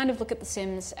you can kind of look at The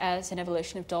Sims as an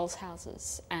evolution of dolls'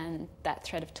 houses and that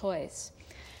thread of toys.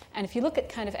 And if you look at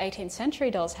kind of 18th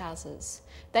century dolls' houses,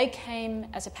 they came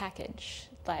as a package.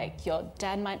 Like your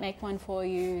dad might make one for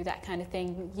you, that kind of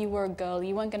thing. You were a girl,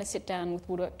 you weren't going to sit down with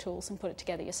woodwork tools and put it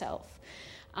together yourself.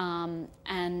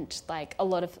 And like a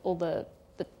lot of all the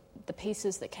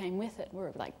pieces that came with it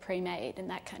were like pre-made and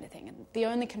that kind of thing. And the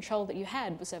only control that you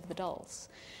had was over the dolls.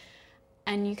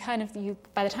 And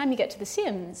by the time you get to The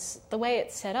Sims, the way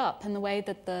it's set up and the way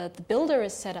that the builder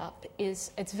is set up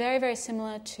it's very, very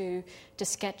similar to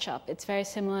SketchUp. It's very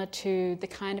similar to the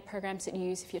kind of programs that you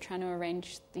use if you're trying to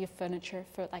arrange your furniture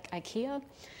for like IKEA,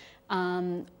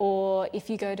 or if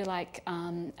you go to like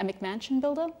a McMansion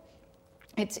builder.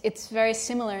 It's very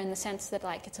similar in the sense that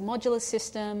like it's a modular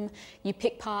system. You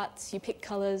pick parts, you pick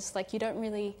colours. Like you don't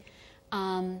really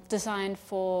design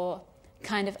for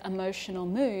kind of emotional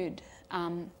mood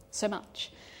so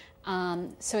much.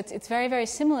 So it's very, very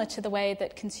similar to the way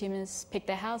that consumers pick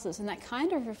their houses, and that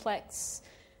kind of reflects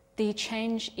the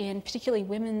change in particularly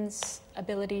women's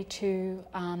ability to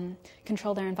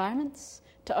control their environments,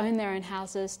 to own their own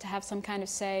houses, to have some kind of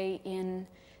say in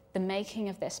the making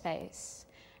of their space.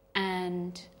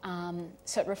 And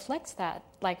so it reflects that,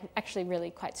 like, actually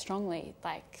really quite strongly,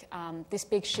 like this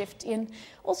big shift in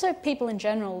also people in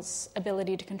general's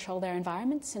ability to control their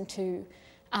environments and to,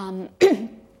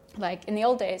 like in the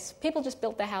old days, people just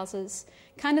built their houses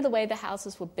kind of the way the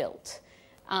houses were built.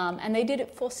 And they did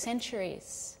it for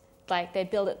centuries. Like they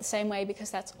built it the same way because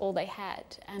that's all they had.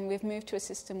 And we've moved to a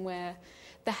system where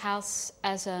the house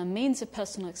as a means of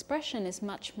personal expression is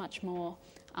much, much more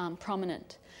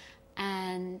prominent.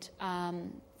 And for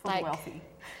the wealthy.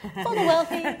 For the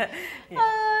wealthy.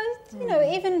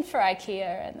 Even for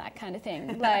IKEA and that kind of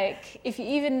thing. Like,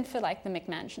 even for like the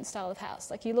McMansion style of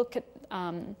house, like you look at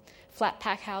flat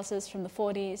pack houses from the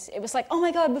 40s, it was like, oh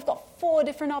my God, we've got 4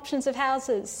 different options of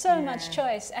houses, so much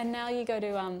choice. And now you go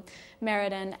to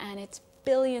Meriden and it's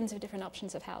billions of different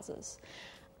options of houses.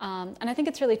 And I think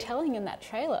it's really telling in that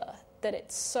trailer that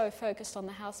it's so focused on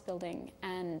the house building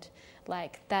and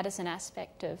like that is an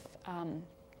aspect of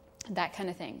that kind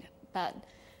of thing. But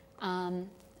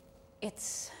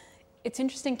it's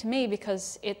interesting to me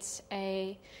because it's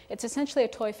essentially a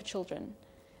toy for children,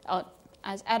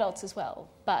 as adults as well.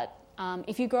 But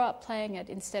if you grow up playing it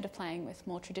instead of playing with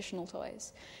more traditional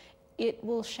toys, it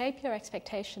will shape your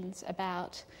expectations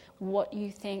about what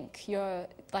you think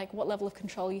what level of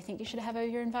control you think you should have over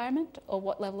your environment, or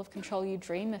what level of control you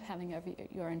dream of having over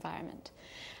your environment.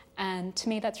 And to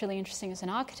me, that's really interesting as an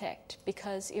architect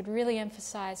because it really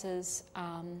emphasises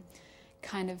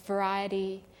kind of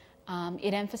variety.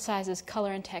 It emphasises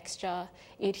colour and texture.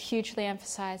 It hugely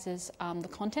emphasises the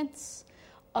contents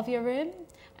of your room,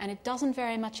 and it doesn't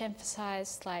very much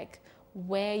emphasise like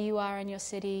where you are in your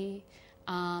city,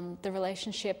 the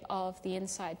relationship of the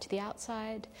inside to the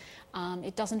outside.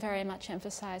 It doesn't very much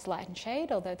emphasise light and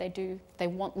shade, although they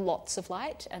want lots of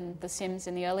light, and the Sims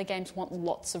in the early games want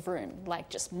lots of room, like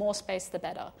just more space the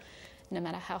better, no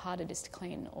matter how hard it is to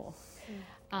clean or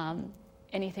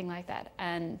anything like that.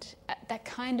 And that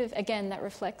kind of, again, that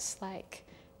reflects like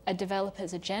a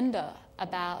developer's agenda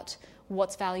about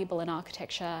what's valuable in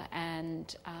architecture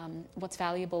and what's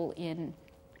valuable in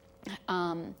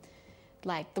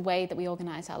like the way that we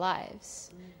organise our lives.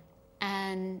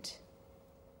 And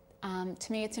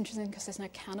to me it's interesting because there's no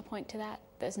counterpoint to that.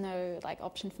 There's no like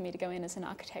option for me to go in as an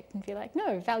architect and be like,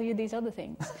 no, value these other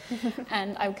things.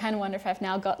 And I kind of wonder if I've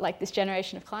now got like this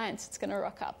generation of clients that's going to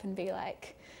rock up and be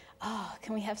like, oh,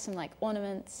 can we have some like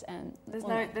ornaments and... There's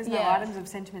no items of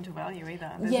sentimental value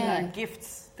either. There's no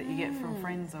gifts that you get from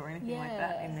friends or anything like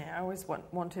that in there. I always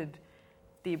wanted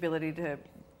the ability to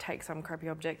take some crappy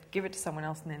object, give it to someone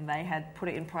else, and then they had put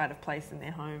it in pride of place in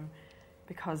their home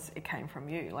because it came from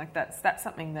you. Like that's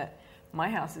something that my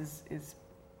house is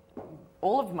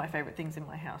all of my favourite things in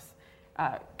my house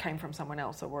came from someone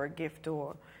else or were a gift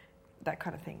or that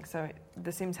kind of thing. So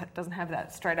The Sims doesn't have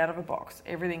that straight out of a box.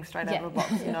 Everything's straight out of a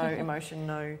box. No emotion,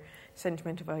 no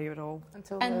sentimental value at all.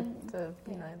 Until the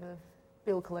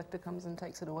bill collector comes and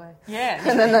takes it away. Yeah.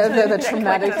 And then they're the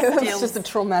traumatic, it's just a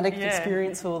traumatic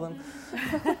experience for them.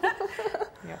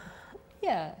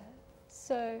 Yeah.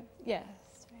 So, yeah.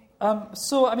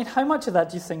 So, I mean, how much of that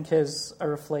do you think is a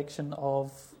reflection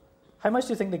of... How much do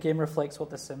you think the game reflects what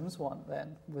The Sims want,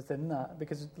 then, within that?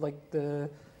 Because, like,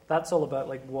 that's all about,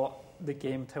 like, what the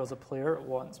game tells a player it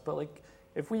wants. But, like,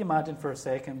 if we imagine for a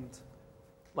second,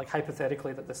 like,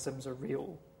 hypothetically, that The Sims are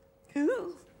real...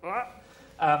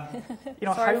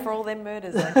 Sorry for all them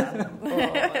murders I've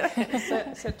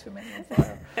done. Set too many on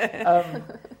fire.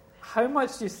 How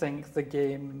much do you think the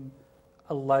game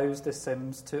allows the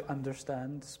Sims to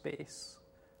understand space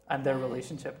and their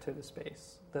relationship to the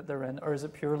space that they're in? Or is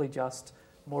it purely just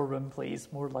more room, please,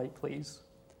 more light, please?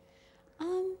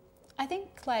 I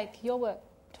think, like, your work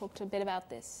talked a bit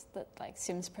about this, that, like,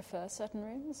 Sims prefer certain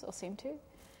rooms, or seem to.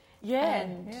 Yeah,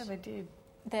 they did.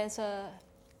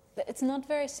 It's not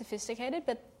very sophisticated,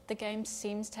 but the game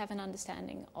seems to have an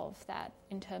understanding of that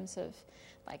in terms of,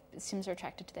 like, Sims are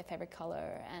attracted to their favourite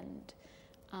colour and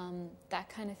that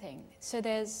kind of thing. So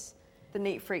there's... The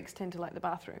neat freaks tend to like the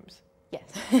bathrooms. Yes.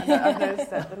 I've noticed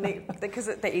that, because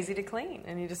they're easy to clean,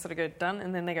 and you just sort of go, done,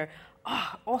 and then they go,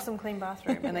 oh, awesome clean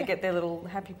bathroom, and they get their little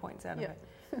happy points out of it.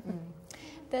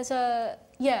 There's an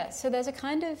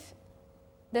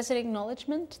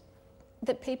acknowledgement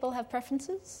that people have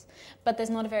preferences, but there's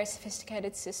not a very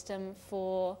sophisticated system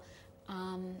for,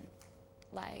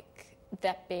 like,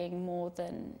 that being more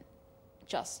than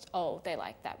just, oh, they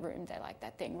like that room, they like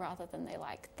that thing, rather than they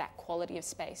like that quality of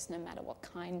space no matter what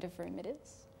kind of room it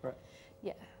is. Right.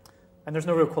 Yeah. And there's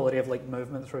no real quality of, like,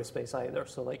 movement through space either,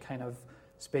 so, like, kind of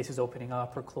spaces opening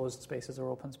up or closed spaces or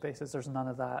open spaces, there's none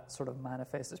of that sort of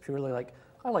manifest. It's purely like,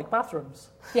 I like bathrooms.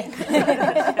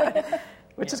 Yeah.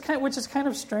 Which is kind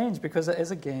of strange, because it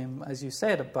is a game, as you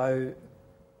said, about...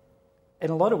 In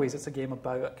a lot of ways, it's a game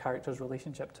about a character's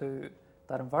relationship to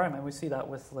that environment. We see that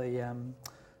with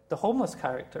the homeless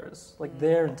characters. Like,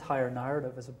 their entire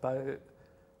narrative is about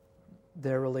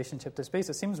their relationship to space.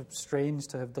 It seems strange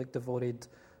to have, like, devoted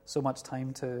so much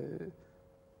time to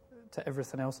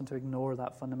everything else and to ignore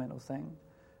that fundamental thing.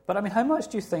 But, I mean, how much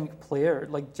do you think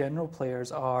general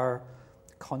players are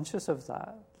conscious of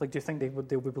that? Like, do you think they would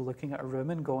be looking at a room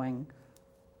and going,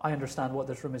 I understand what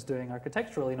this room is doing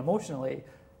architecturally and emotionally,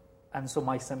 and so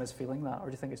my sim is feeling that? Or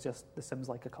do you think it's just the Sims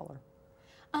like a colour?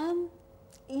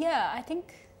 Yeah, I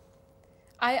think...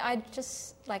 I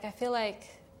just, like, I feel like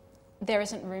there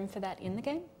isn't room for that in the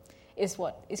game. is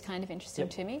what is kind of interesting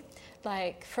Yep. to me.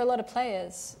 Like, for a lot of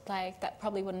players, like, that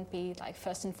probably wouldn't be, like,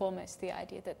 first and foremost the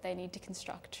idea that they need to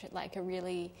construct, like, a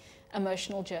really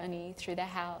emotional journey through their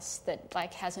house that,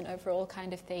 like, has an overall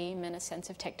kind of theme and a sense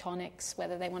of tectonics,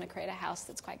 whether they want to create a house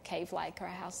that's quite cave-like or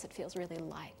a house that feels really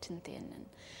light and thin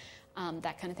and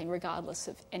that kind of thing, regardless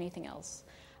of anything else.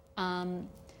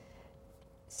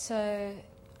 So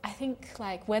I think,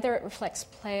 like, whether it reflects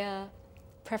player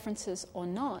preferences or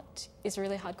not is a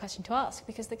really hard question to ask,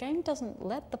 because the game doesn't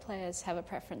let the players have a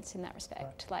preference in that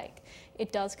respect. Right. Like,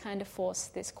 it does kind of force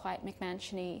this quite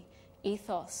McMansion-y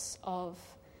ethos of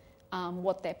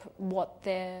what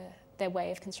their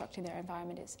way of constructing their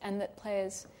environment is, and that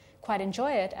players quite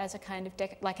enjoy it as a kind of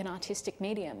like an artistic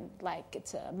medium, like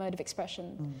it's a mode of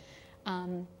expression.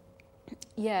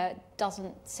 It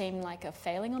doesn't seem like a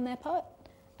failing on their part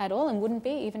at all, and wouldn't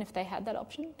be even if they had that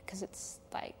option, because it's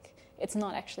like, it's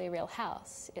not actually a real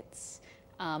house. It's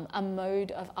a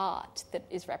mode of art that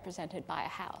is represented by a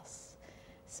house.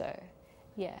 So,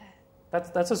 yeah.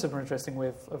 That's a super interesting way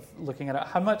of looking at it.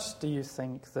 How much do you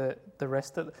think that do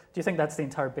you think that's the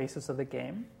entire basis of the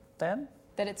game then?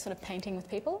 That it's sort of painting with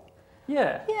people?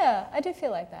 Yeah. Yeah, I do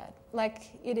feel like that. Like,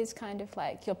 it is kind of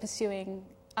like you're pursuing,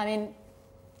 I mean,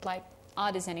 like,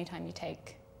 art is any time you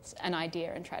take an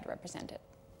idea and try to represent it.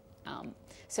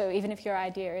 So even if your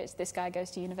idea is this guy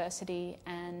goes to university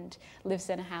and lives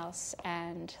in a house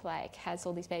and, like, has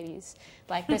all these babies,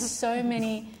 like, there's so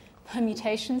many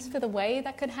permutations for the way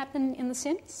that could happen in The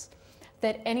Sims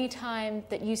that any time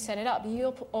that you set it up,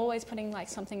 you're always putting, like,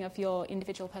 something of your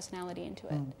individual personality into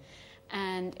it.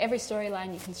 And every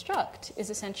storyline you construct is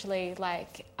essentially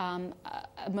like a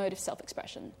mode of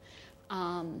self-expression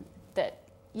that,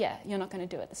 yeah, you're not going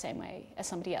to do it the same way as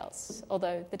somebody else,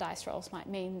 although the dice rolls might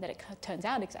mean that it turns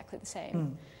out exactly the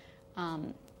same.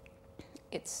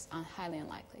 It's highly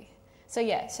unlikely. So,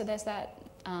 yeah, so there's that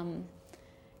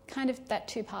kind of that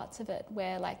two parts of it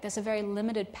where, like, there's a very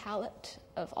limited palette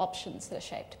of options that are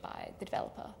shaped by the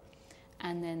developer,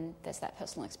 and then there's that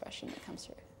personal expression that comes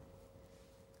through.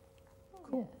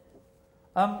 Cool.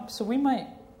 Yeah. So we might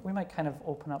kind of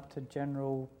open up to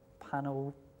general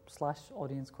panel /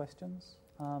 audience questions.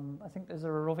 I think, is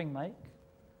there a roving mic?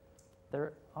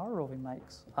 There are roving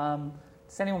mics.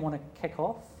 Does anyone want to kick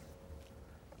off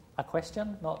a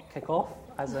question? Not kick off,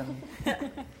 as in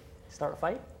start a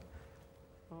fight?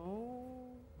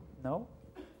 No?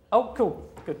 Oh, cool.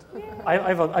 Good. Yeah.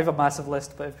 I have a massive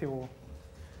list, but if people...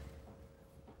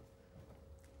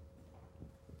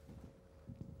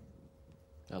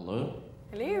 Hello.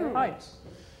 Hello. Hi.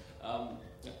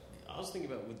 I was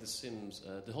thinking about with The Sims,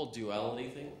 the whole duality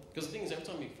thing. Because the thing is, every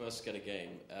time you first get a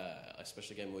game,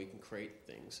 especially a game where you can create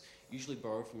things, you usually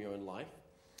borrow from your own life.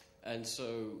 And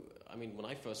so, I mean, when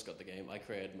I first got the game, I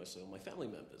created most of my family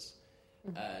members.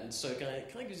 And so it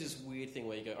kind of gives this weird thing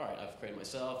where you go, all right, I've created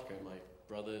myself, created my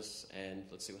brothers, and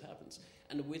let's see what happens.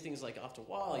 And the weird thing is, like, after a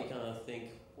while, you kind of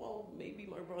think, well, maybe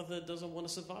my brother doesn't want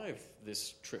to survive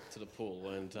this trip to the pool,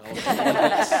 and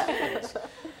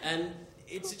and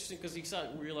it's interesting because you start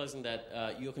realizing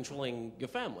that you're controlling your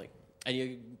family, and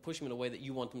you're pushing them in a way that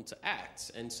you want them to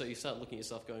act. And so you start looking at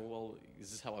yourself going, well,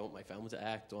 is this how I want my family to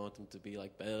act? Do I want them to be,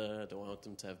 like, better? Do I want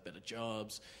them to have better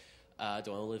jobs? Do I want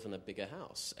to live in a bigger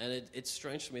house? And it's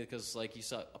strange to me because, like, you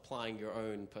start applying your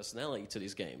own personality to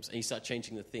these games, and you start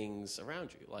changing the things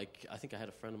around you. Like, I think I had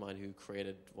a friend of mine who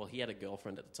created, well, he had a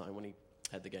girlfriend at the time when he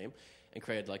had the game, and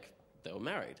created, like, they were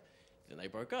married. Then they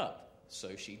broke up.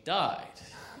 So she died.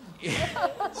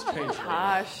 Strangely.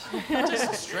 Harsh.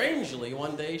 Just strangely,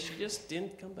 one day she just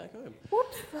didn't come back home.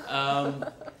 Whoops.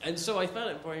 And so I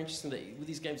found it very interesting that with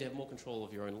these games you have more control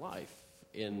of your own life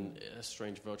in a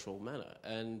strange virtual manner.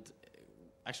 And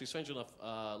actually, strange enough,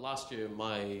 last year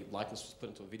my likeness was put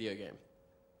into a video game.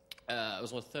 It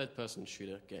was a third-person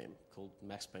shooter game called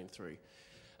Max Payne 3.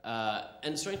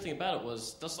 And the strange thing about it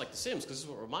was, just like The Sims, because this is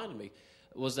what reminded me,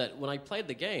 was that when I played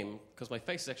the game, because my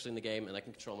face is actually in the game and I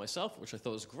can control myself, which I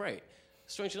thought was great.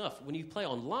 Strange enough, when you play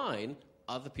online,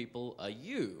 other people are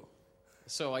you.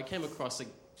 So I came across a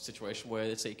situation where,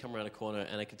 let's say, you come around a corner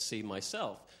and I could see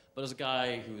myself. But there's a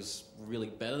guy who was really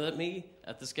better than me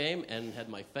at this game and had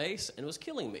my face and was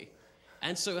killing me.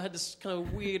 And so I had this kind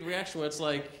of weird reaction where it's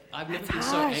like, I've never been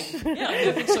so angry. Yeah, I've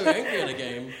never been so angry at a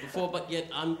game before, but yet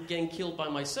I'm getting killed by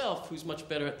myself, who's much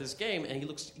better at this game, and he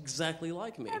looks exactly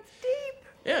like me. That's deep.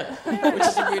 Yeah, which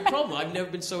is a weird problem. I've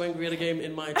never been so angry at a game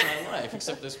in my entire life,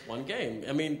 except this one game.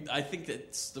 I mean, I think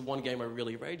that's the one game I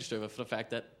really raged over, for the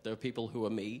fact that there are people who are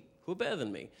me who are better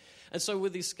than me. And so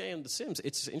with this game, The Sims,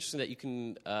 it's interesting that you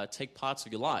can take parts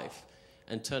of your life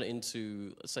and turn it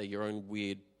into, let's say, your own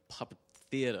weird puppet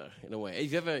theater, in a way.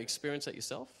 Have you ever experienced that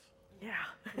yourself?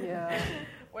 Yeah.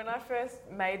 When I first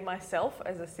made myself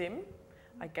as a sim,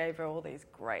 I gave her all these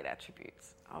great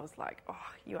attributes. I was like, oh,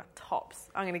 you are tops.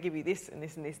 I'm going to give you this and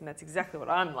this and this, and that's exactly what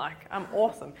I'm like. I'm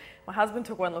awesome. My husband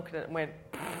took one look at it and went,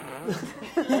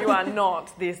 you are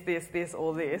not this,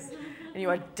 or this, and you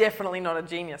are definitely not a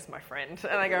genius, my friend.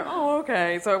 And I go, oh,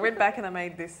 okay. So I went back and I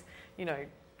made this,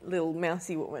 little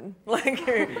mousy woman,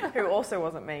 who also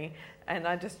wasn't me. And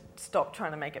I just stopped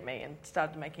trying to make it me and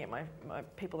started making it my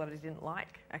people that I didn't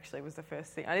like, actually, was the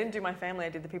first thing. I didn't do my family, I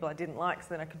did the people I didn't like, so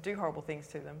then I could do horrible things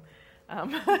to them.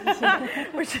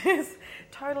 Which is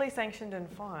totally sanctioned and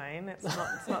fine. It's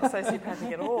not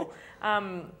sociopathic at all.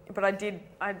 But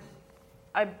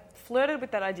I flirted with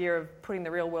that idea of putting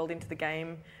the real world into the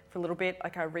game for a little bit.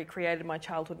 Like, I recreated my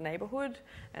childhood neighbourhood,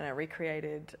 and I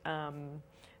recreated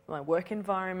my work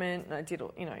environment, and I did a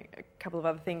couple of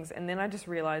other things, and then I just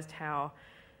realised how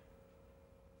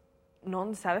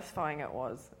non-satisfying it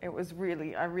was. It was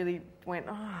really, I really went,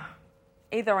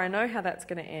 either I know how that's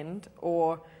going to end,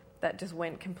 or that just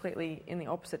went completely in the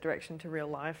opposite direction to real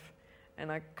life,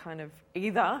 and I kind of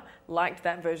either liked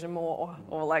that version more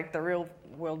or liked the real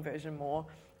world version more,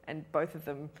 and both of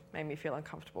them made me feel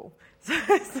uncomfortable.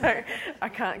 So I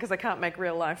can't make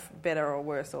real life better or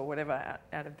worse or whatever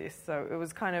out of this. So it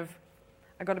was kind of,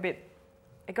 it got a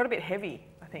bit heavy,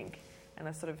 I think, and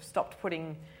I sort of stopped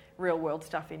putting real world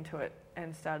stuff into it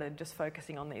and started just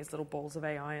focusing on these little balls of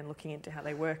AI and looking into how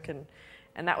they work, and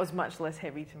that was much less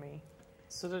heavy to me.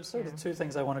 So there's sort of two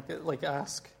things I want to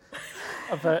ask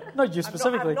about, not you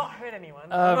specifically. I've not hurt anyone.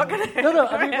 I'm not going to. No.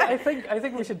 I mean, I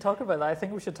think we should talk about that. I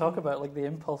think we should talk about the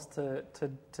impulse to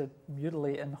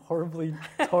mutilate and horribly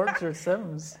torture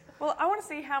Sims. Well, I want to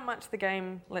see how much the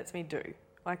game lets me do.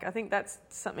 I think that's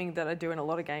something that I do in a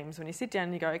lot of games. When you sit down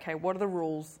and you go, okay, what are the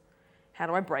rules? How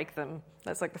do I break them?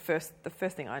 That's the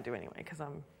first thing I do anyway, because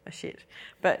I'm a shit.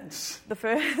 But the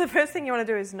first thing you want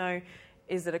to do is know,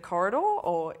 is it a corridor,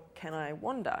 or can I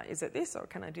wander? Is it this, or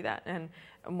can I do that? And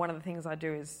one of the things I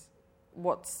do is,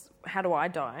 how do I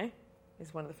die?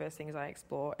 Is one of the first things I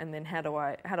explore, and then how do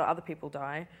other people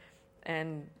die?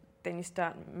 And then you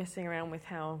start messing around with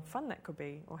how fun that could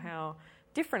be, or how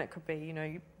different it could be.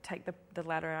 You take the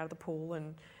ladder out of the pool,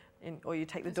 or you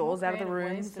take the doors out of the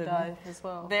rooms. Ways to die as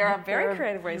well. There are very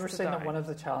creative ways to die. You were saying that one of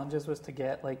the challenges was to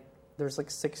get there's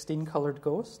 16 coloured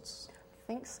ghosts.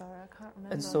 I think so. I can't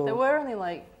remember. And so, there were only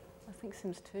I think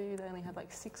Sims 2. They only had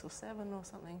 6 or 7 or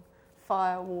something.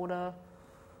 Fire, water.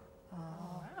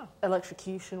 Wow.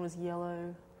 Electrocution was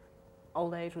yellow.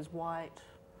 Old age was white.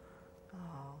 I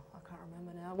can't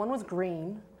remember now. One was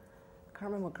green. I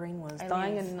can't remember what green was.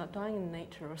 Dying in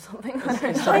nature or something.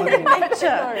 Dying in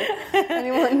nature.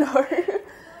 Anyone know?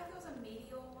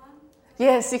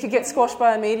 Yes, you could get squashed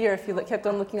by a meteor if you kept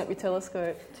on looking up your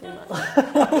telescope too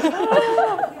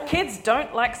much. Kids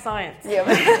don't like science. Yeah,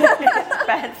 it's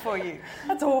bad for you.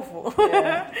 That's awful.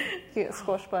 Yeah. You get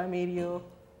squashed by a meteor.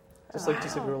 Just like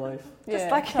real life. Yeah, just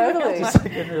like totally. Just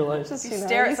like in real life. Just, you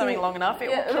stare at something long enough, it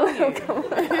will kill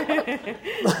you.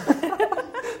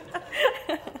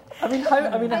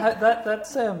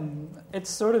 That's it's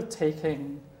sort of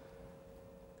taking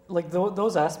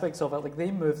those aspects of it.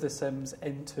 They move the Sims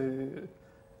into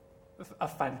a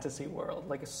fantasy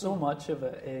world. So much of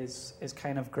it is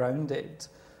kind of grounded,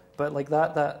 but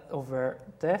that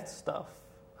overt death stuff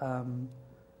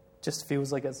just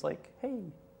feels like it's hey,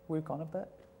 we've gone a bit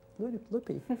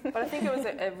loopy. But I think it was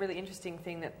a really interesting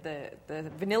thing that the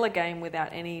vanilla game,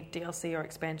 without any DLC or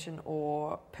expansion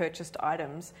or purchased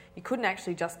items, you couldn't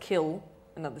actually just kill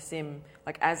another Sim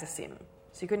as a Sim.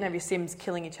 So you couldn't have your Sims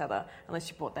killing each other unless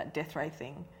you bought that Death Ray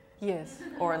thing. Yes.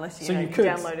 Or unless you could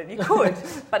downloaded it. You could,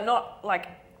 but not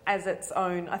as its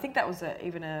own. I think that was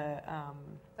even a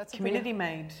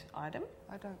community-made item.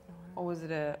 I don't know. Or was it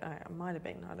it might have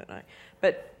been, I don't know.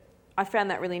 But I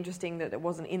found that really interesting that it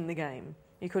wasn't in the game.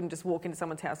 You couldn't just walk into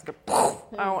someone's house and go,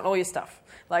 I want all your stuff.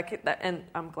 That, and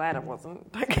I'm glad it wasn't.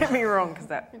 Don't get me wrong, because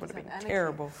that would have been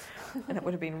terrible. And it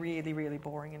would have been really, really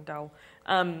boring and dull.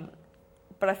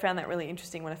 But I found that really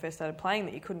interesting when I first started playing,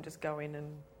 that you couldn't just go in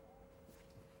and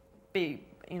be,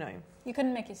 You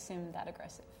couldn't make your Sim that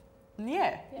aggressive.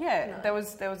 Yeah. No. There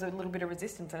was a little bit of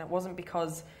resistance, and it wasn't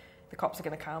because the cops are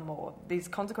going to come or these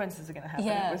consequences are going to happen.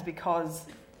 Yeah. It was because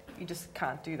you just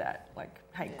can't do that.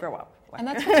 Hey, grow up. And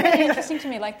that's what's really interesting to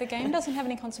me. The game doesn't have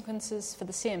any consequences for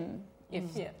the Sim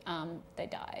if they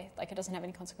die. It doesn't have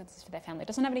any consequences for their family. It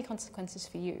doesn't have any consequences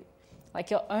for you.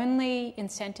 Your only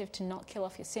incentive to not kill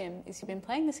off your Sim is you've been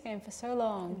playing this game for so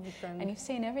long and you've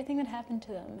seen everything that happened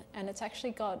to them, and it's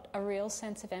actually got a real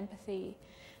sense of empathy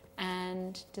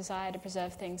and desire to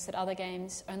preserve things that other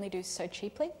games only do so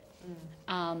cheaply.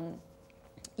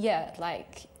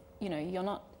 you're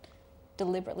not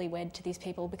deliberately wed to these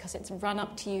people because it's run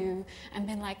up to you and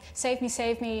been like, save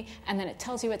me, and then it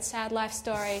tells you its sad life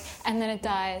story, and then it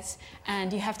dies,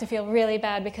 and you have to feel really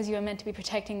bad because you were meant to be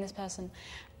protecting this person.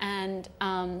 And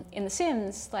in The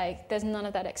Sims, like, there's none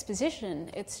of that exposition.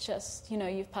 It's just,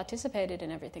 you've participated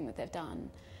in everything that they've done.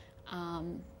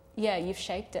 You've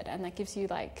shaped it, and that gives you,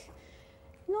 like,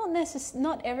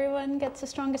 not everyone gets a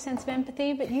stronger sense of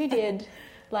empathy, but you did.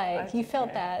 Like, you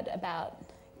felt bad about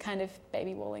kind of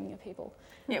baby walling your people.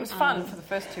 Yeah, it was fun for the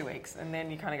first 2 weeks, and then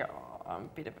you kind of go, oh, I'm a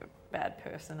bit of a bad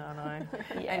person, aren't I?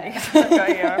 Yeah. And you kind of go,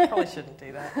 yeah, I probably shouldn't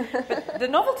do that. But the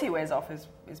novelty wears off is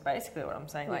basically what I'm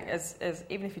saying. Like, as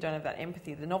even if you don't have that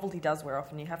empathy, the novelty does wear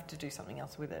off, and you have to do something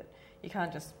else with it. You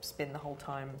can't just spend the whole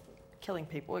time killing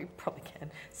people. You probably can.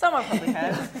 Someone probably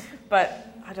has.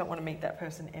 But I don't want to meet that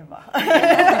person ever.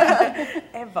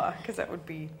 Ever, because that would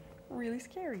be really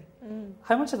scary.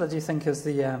 How much of that do you think is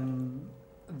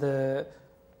the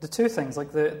two things,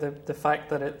 like the fact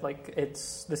that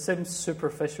it's the Sims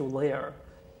superficial layer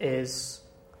is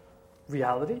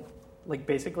reality, like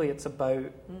basically it's about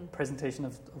presentation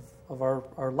of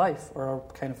our life or our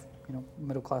kind of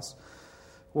middle class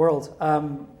world,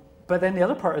 but then the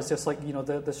other part is just like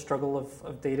the struggle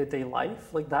of day-to-day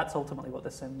life, like that's ultimately what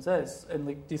The Sims is. And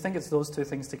like, do you think it's those two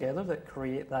things together that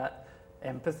create that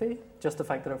empathy, just the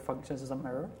fact that it functions as a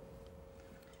mirror?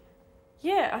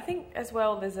 Yeah, I think as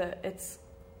well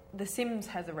The Sims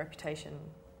has a reputation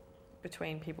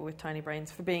between people with tiny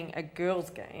brains for being a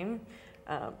girls' game,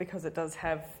 because it does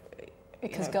have...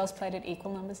 Because girls played in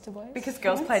equal numbers to boys? Because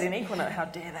girls played in equal numbers, how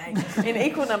dare they, in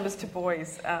equal numbers to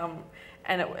boys.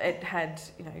 And it had,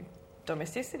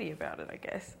 domesticity about it, I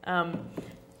guess.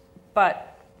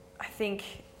 But I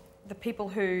think the people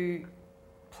who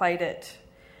played it...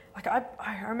 Like,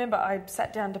 I remember I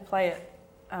sat down to play it.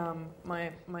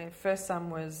 My first son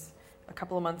was a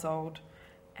couple of months old,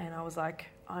 and I was like,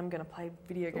 I'm going to play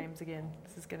video games again.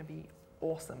 This is going to be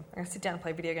awesome. I'm going to sit down and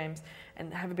play video games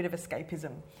and have a bit of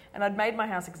escapism. And I'd made my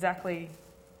house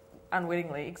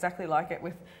unwittingly, exactly like it.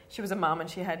 She was a mum and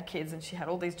she had kids and she had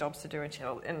all these jobs to do,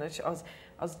 and I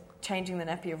was changing the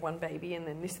nappy of one baby and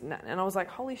then this and that, and I was like,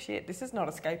 holy shit, this is not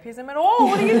escapism at all.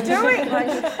 What are you doing?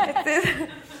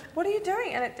 What are you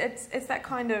doing? And it's that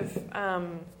kind of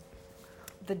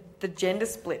the gender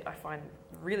split I find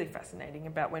really fascinating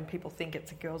about when people think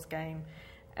it's a girls' game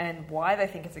and why they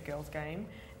think it's a girls' game,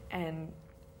 and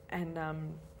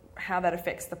how that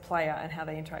affects the player and how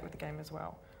they interact with the game as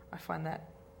well. I find that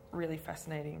really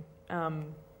fascinating.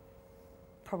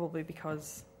 Probably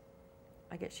because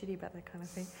I get shitty about that kind of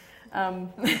thing.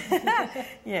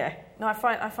 Yeah. No, I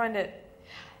find it...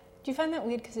 Do you find that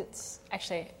weird? Because it's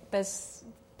actually...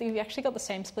 You've actually got the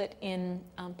same split in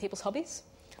people's hobbies.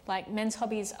 Like, men's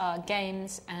hobbies are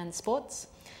games and sports,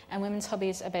 and women's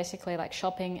hobbies are basically like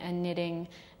shopping and knitting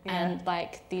and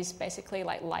like these basically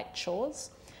like light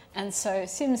chores. And so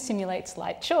Sims simulates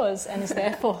light chores and is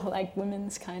therefore like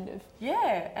women's kind of...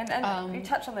 Yeah, and you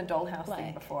touched on the dollhouse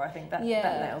thing before. I think that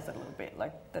nails it a little bit.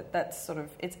 Like that's sort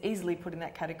of... It's easily put in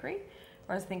that category.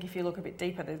 Whereas I think if you look a bit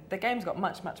deeper, the game's got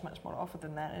much, much, much more to offer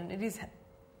than that, and it is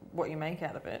what you make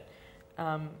out of it.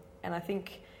 And I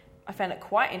think I found it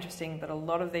quite interesting that a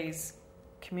lot of these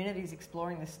communities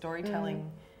exploring the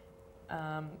storytelling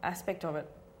aspect of it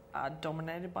are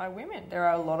dominated by women. There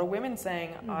are a lot of women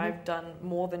saying, I've done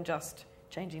more than just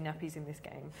changing nappies in this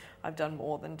game. I've done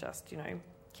more than just,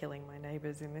 killing my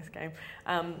neighbours in this game.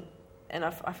 And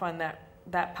I find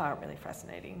that part really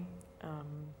fascinating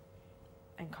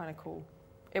and kind of cool.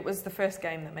 It was the first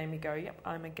game that made me go, yep,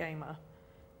 I'm a gamer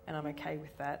and I'm okay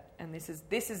with that. And this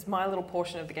is my little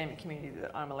portion of the gaming community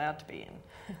that I'm allowed to be in,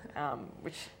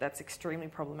 which that's extremely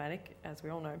problematic, as we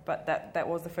all know. But that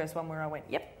was the first one where I went,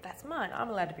 yep, that's mine. I'm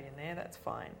allowed to be in there. That's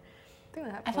fine. I think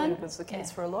that probably was the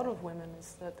case for a lot of women,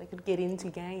 is that they could get into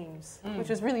games, which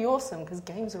is really awesome because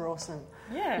games are awesome.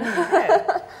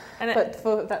 Yeah. But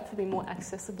for that to be more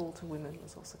accessible to women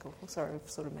was also cool. Sorry,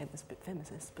 I've sort of made this a bit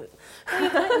feminist, but... You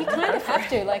kind of have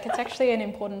to. Like, it's actually an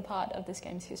important part of this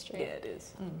game's history. Yeah, it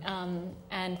is.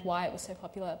 And why it was so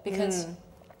popular. Because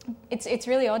it's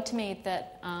really odd to me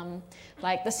that,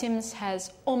 like, The Sims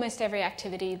has almost every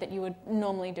activity that you would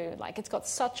normally do. Like, it's got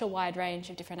such a wide range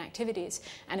of different activities,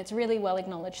 and it's really well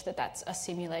acknowledged that that's a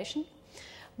simulation.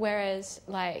 Whereas,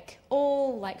 like,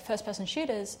 all, like, first-person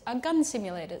shooters are gun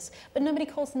simulators, but nobody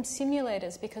calls them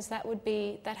simulators because that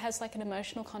has, like, an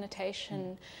emotional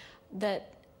connotation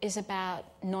that is about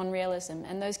non-realism,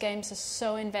 and those games are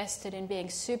so invested in being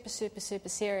super, super, super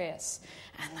serious,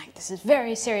 and like, this is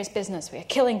very serious business. We are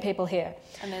killing people here,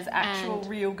 and there's actual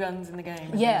real guns in the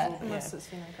game. Yeah, unless it's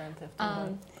Grand Theft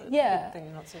Auto. Then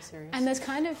you're not so serious. And there's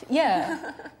kind of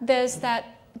there's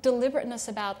that deliberateness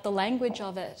about the language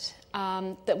of it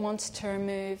that wants to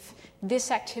remove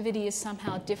this activity is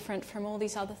somehow different from all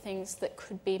these other things that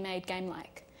could be made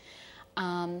game-like.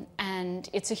 And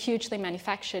it's a hugely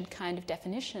manufactured kind of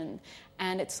definition.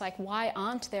 And it's like, why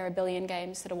aren't there a billion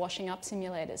games that are washing up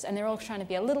simulators? And they're all trying to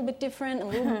be a little bit different, a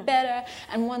little bit better.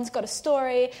 And one's got a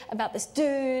story about this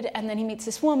dude, and then he meets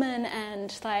this woman,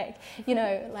 and why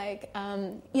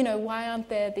aren't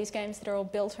there these games that are all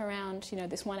built around,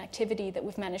 this one activity that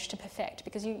we've managed to perfect?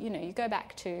 Because you go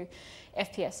back to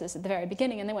FPSs at the very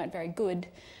beginning, and they weren't very good,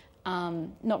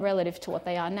 not relative to what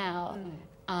they are now.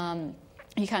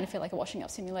 You kind of feel like a washing up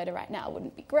simulator right now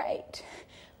wouldn't be great,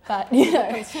 but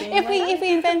if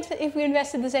we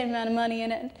invested the same amount of money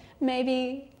in it,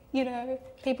 maybe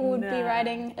people would be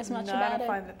writing as much about it. I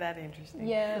find that interesting.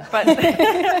 Yeah, but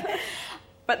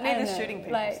but neither shooting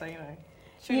people. So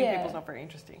shooting people's not very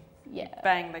interesting. Yeah,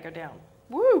 bang, they go down.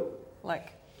 Woo! I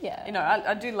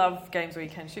do love games where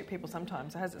you can shoot people.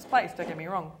 Sometimes it has its place. Don't get me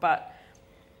wrong, but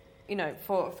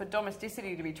for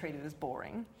domesticity to be treated as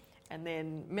boring, and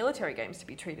then military games to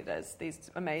be treated as these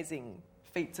amazing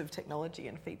feats of technology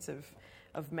and feats of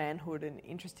manhood and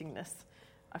interestingness,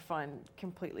 I find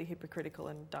completely hypocritical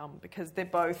and dumb, because they're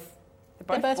both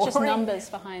just numbers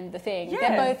behind the thing. Yeah.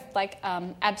 They're both like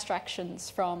abstractions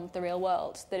from the real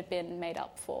world that have been made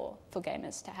up for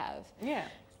gamers to have. Yeah.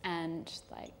 And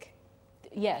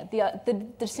the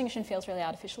distinction feels really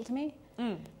artificial to me.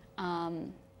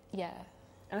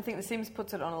 And I think The Sims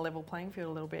puts it on a level playing field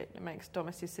a little bit. It makes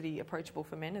domesticity approachable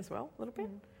for men as well, a little bit.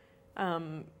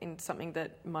 In something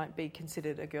that might be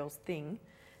considered a girl's thing,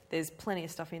 there's plenty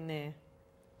of stuff in there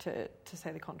to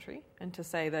say the contrary, and to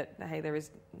say that, hey, there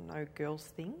is no girl's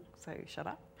thing, so shut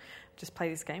up. Just play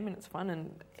this game and it's fun,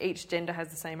 and each gender has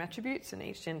the same attributes, and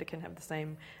each gender can have the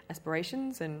same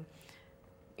aspirations. And,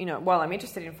 while I'm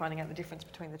interested in finding out the difference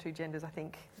between the two genders, I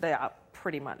think they are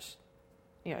pretty much...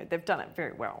 they've done it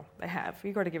very well. They have.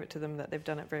 You've got to give it to them that they've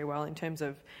done it very well, in terms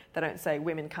of, they don't say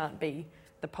women can't be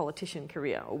the politician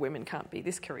career, or women can't be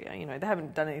this career. They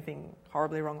haven't done anything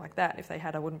horribly wrong like that. If they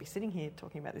had, I wouldn't be sitting here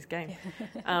talking about this game.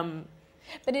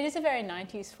 But it is a very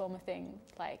 90s form of thing,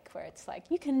 where it's like,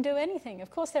 you can do anything. Of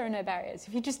course there are no barriers.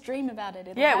 If you just dream about it,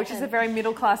 it'll happen. Which is a very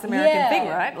middle-class American thing,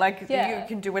 right? You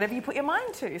can do whatever you put your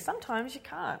mind to. Sometimes you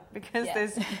can't, because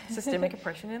there's systemic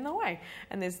oppression in the way,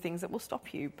 and there's things that will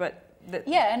stop you. But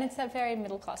and it's that very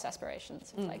middle-class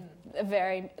aspirations. It's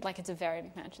it's a very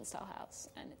McMansion-style house,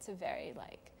 and it's a very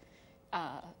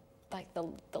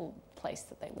the place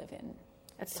that they live in.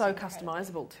 It's so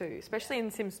customisable too, especially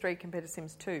in Sims 3 compared to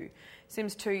Sims 2.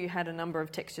 Sims 2, you had a number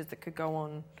of textures that could go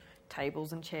on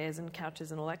tables and chairs and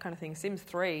couches and all that kind of thing. Sims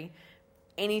 3,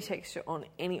 any texture on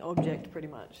any object pretty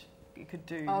much you could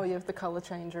do. Oh, you have the colour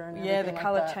changer and everything. Yeah, the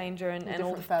colour changer and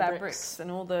all the fabrics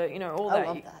and all the, all that. I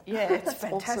love that. Yeah, it's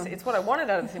fantastic. Awesome. It's what I wanted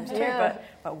out of The Sims 2,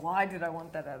 but why did I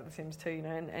want that out of The Sims 2?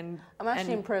 And I'm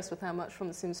actually impressed with how much from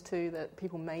The Sims 2 that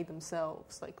people made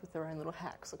themselves, with their own little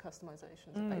hacks or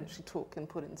customisations that they actually took and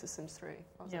put into Sims 3. I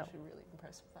was actually really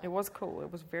impressed with that. It was cool.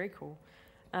 It was very cool.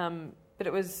 But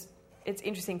it's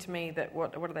interesting to me that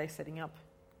what are they setting up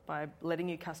by letting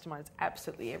you customise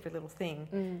absolutely every little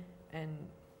thing, and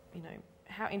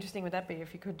how interesting would that be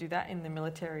if you could do that in the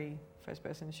military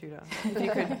first-person shooter? If you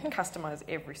could customise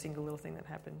every single little thing that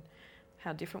happened,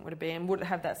 how different would it be? And would it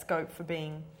have that scope for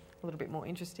being a little bit more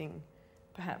interesting,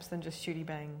 perhaps, than just shooty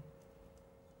bang?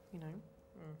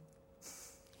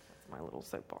 That's my little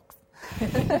soapbox. Do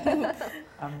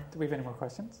we have any more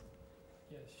questions?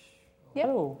 Yes. Yep.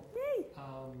 Oh.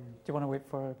 Do you want to wait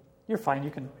for... You're fine,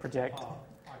 you can project.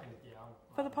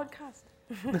 For the podcast.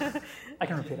 I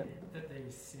can repeat it. That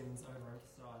the Sims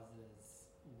overemphasises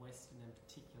Western and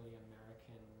particularly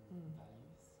American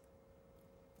values.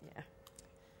 Yeah,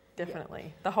 definitely.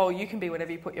 Yeah. The whole, you can be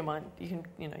whatever you put your mind. You can,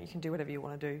 you can do whatever you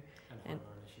want to do. And home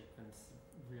ownership and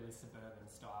really suburban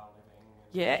style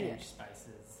living. And huge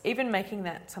spaces. Even making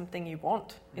that something you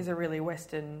want is a really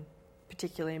Western,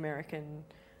 particularly American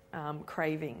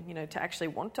craving. To actually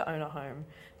want to own a home.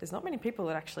 There's not many people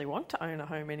that actually want to own a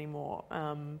home anymore.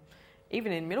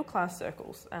 Even in middle-class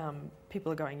circles,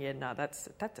 people are going, that's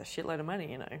a shitload of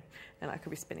money, and I could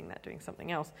be spending that doing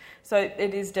something else. So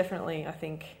it is definitely, I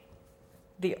think,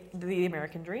 the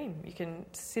American dream. You can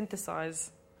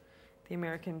synthesise the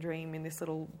American dream in this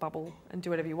little bubble and do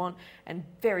whatever you want, and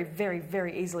very, very,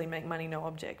 very easily make money no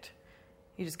object.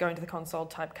 You just go into the console,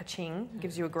 type ka-ching,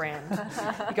 gives you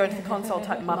 $1,000. You go into the console,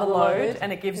 type motherload,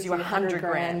 and it gives you 100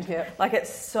 grand. Yep. Like, it's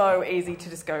so easy to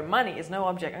just go, money is no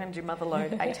object. I'm going to do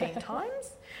motherload 18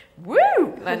 times.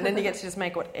 Woo! And then you get to just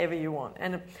make whatever you want.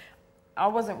 And I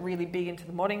wasn't really big into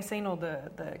the modding scene or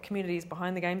the communities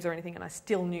behind the games or anything, and I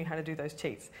still knew how to do those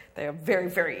cheats. They are very,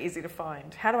 very easy to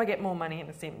find. How do I get more money in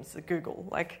The Sims? Google.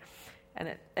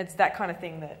 And it's that kind of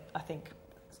thing that I think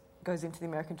goes into the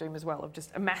American dream as well, of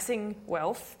just amassing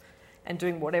wealth and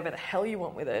doing whatever the hell you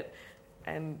want with it,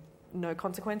 and no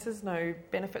consequences, no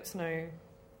benefits,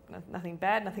 nothing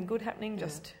bad, nothing good happening,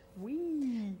 just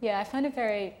wee. Yeah, I find it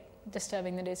very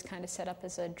disturbing that it is kind of set up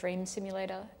as a dream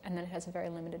simulator and then it has a very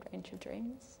limited range of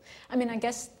dreams. I mean, I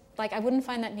guess I wouldn't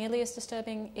find that nearly as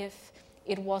disturbing if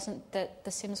it wasn't that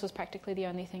The Sims was practically the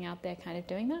only thing out there kind of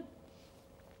doing that.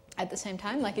 At the same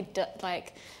time,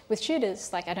 with shooters,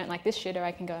 I don't like this shooter,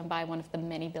 I can go and buy one of the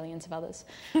many billions of others,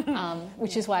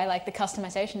 which is why the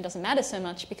customization doesn't matter so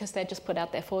much, because they're just put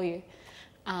out there for you.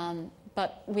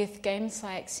 But with games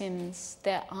like Sims,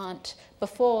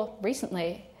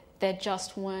 recently, there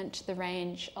just weren't the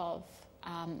range of,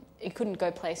 you couldn't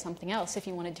go play something else if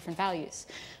you wanted different values.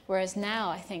 Whereas now,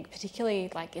 I think,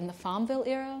 particularly in the Farmville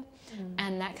era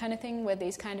and that kind of thing, where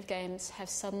these kind of games have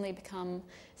suddenly become,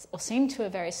 or seem to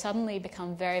have very suddenly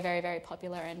become very, very, very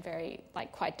popular and very,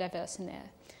 quite diverse in their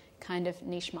kind of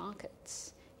niche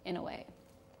markets, in a way.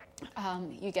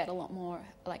 You get a lot more,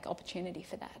 opportunity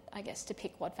for that, I guess, to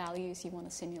pick what values you want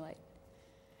to simulate.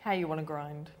 How you want to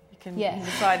grind. You can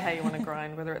decide how you want to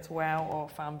grind, whether it's WoW or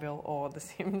Farmville or The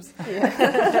Sims.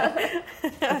 Yeah.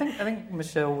 I think,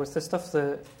 Michelle, with the stuff,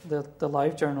 the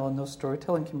live journal and those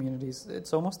storytelling communities,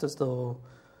 it's almost as though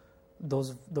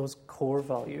those core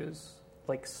values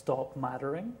stop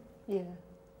mattering. Yeah.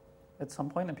 At some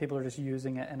point, and people are just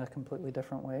using it in a completely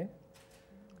different way.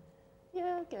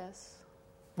 Yeah, I guess.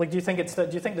 Do you think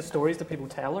the stories that people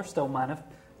tell are still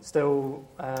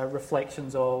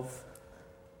reflections of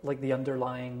the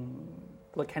underlying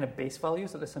kind of base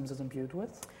values that The Sims is imbued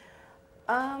with?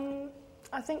 I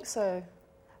think so.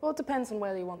 Well, it depends on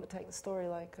where you want to take the story.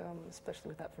 Especially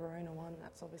with that Verona one,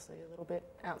 that's obviously a little bit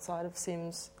outside of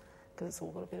Sims because it's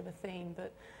all got a bit of a theme.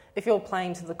 But if you're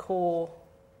playing to the core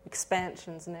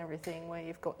expansions and everything, where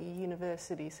you've got your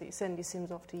university, so you send your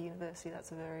Sims off to university,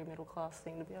 that's a very middle class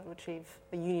thing to be able to achieve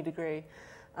a uni degree.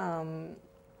 Oh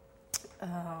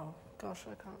gosh,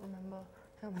 I can't remember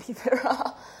how many there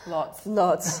are. Lots.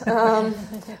 That's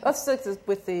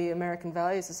with the American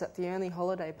values, is that the only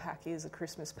holiday pack is a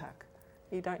Christmas pack.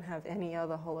 You don't have any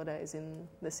other holidays in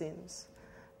The Sims.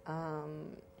 I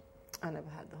never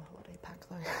had the holiday pack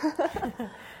though.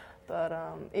 But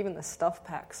even the stuff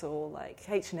packs, or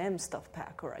H&M stuff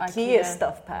pack, or IKEA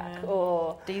stuff pack,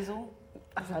 or Diesel.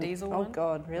 Diesel oh one.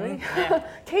 God, really? Yeah.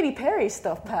 Katy Perry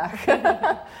stuff pack.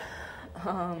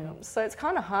 So it's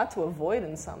kind of hard to avoid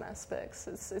in some aspects.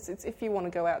 It's if you want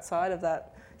to go outside of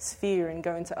that sphere and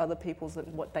go into other people's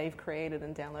and what they've created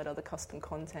and download other custom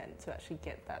content to actually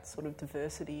get that sort of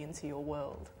diversity into your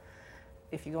world.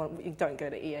 If you don't go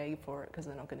to EA for it, because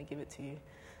they're not going to give it to you.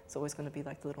 It's always going to be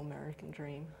the little American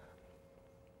dream.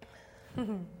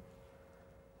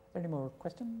 Any more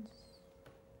questions?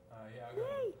 Yeah,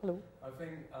 hello. I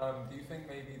think, do you think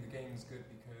maybe the game's good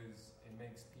because it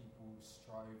makes people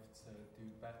strive to do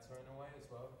better in a way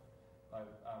as well?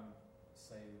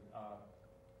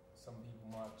 Some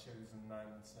people might have chosen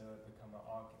then to become an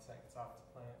architect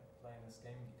after playing this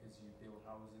game because you build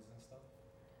houses and stuff.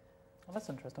 Well, that's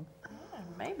interesting.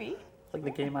 Maybe. The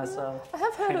game has I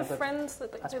have heard of friends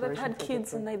that they've had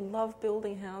kids and they love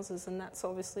building houses, and that's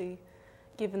obviously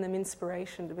given them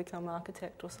inspiration to become an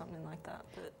architect or something like that,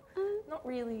 but not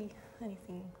really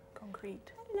anything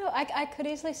concrete. I don't know, I could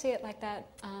easily see it like that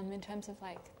in terms of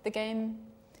the game,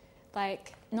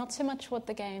 not so much what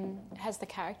the game has the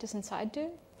characters inside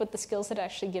do, but the skills that it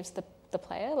actually gives the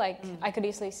player. I could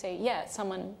easily see,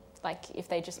 someone, if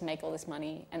they just make all this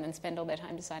money and then spend all their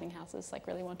time designing houses,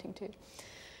 really wanting to.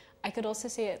 I could also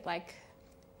see it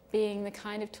being the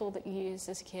kind of tool that you use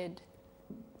as a kid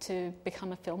to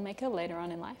become a filmmaker later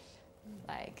on in life.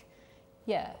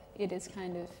 It is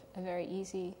kind of a very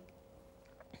easy...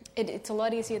 It's a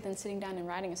lot easier than sitting down and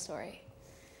writing a story.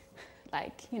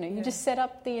 You just set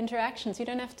up the interactions. You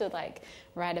don't have to,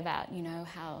 write about,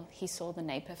 how he saw the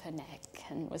nape of her neck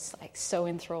and was, so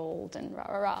enthralled and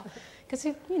rah-rah-rah. Because,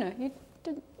 you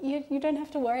don't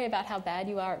have to worry about how bad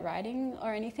you are at writing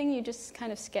or anything. You just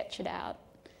kind of sketch it out.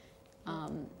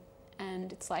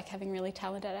 And it's like having really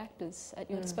talented actors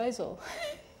at your disposal.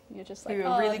 You're just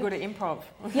You're really good at improv.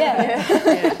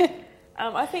 Yeah.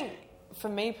 I think for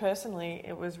me personally,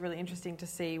 it was really interesting to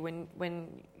see when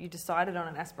you decided on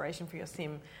an aspiration for your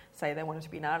sim, say they wanted to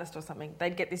be an artist or something,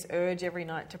 they'd get this urge every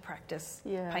night to practice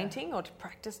painting or to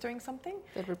practice doing something.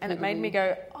 And it made me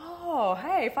go, oh,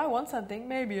 hey, if I want something,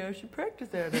 maybe I should practice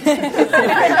at it.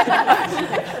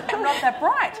 I'm not that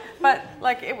bright. But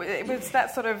like it was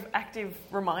that sort of active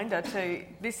reminder to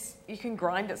this, you can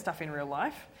grind at stuff in real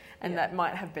life, and that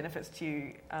might have benefits to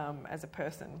you as a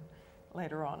person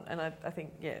later on. And I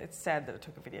think, it's sad that it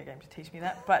took a video game to teach me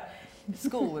that, but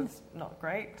school was not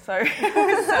great. So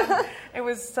it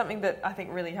was something that I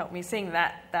think really helped me, seeing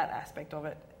that aspect of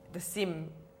it. The sim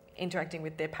interacting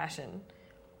with their passion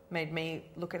made me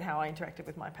look at how I interacted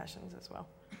with my passions as well.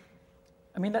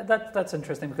 I mean, that's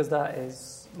interesting, because that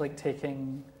is like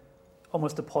taking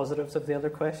almost the positives of the other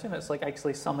question. It's like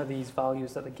actually some of these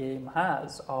values that the game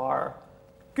has are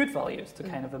good values to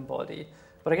kind of embody.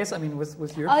 But I guess, I mean,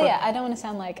 with your... I don't want to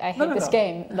sound like I hate this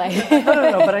game. Like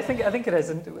no, but I think it is.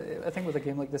 I think with a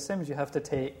game like The Sims, you have to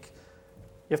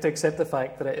accept the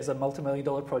fact that it is a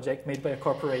multi-million-dollar project made by a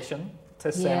corporation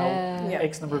to sell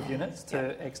X number of units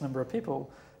to X number of people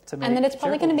to make. And then it's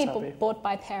probably going to be happy. bought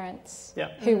by parents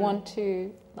who want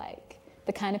to, like,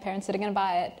 the kind of parents that are going to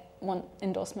buy it want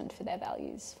endorsement for their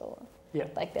values for,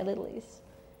 like, their littlies.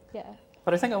 Yeah.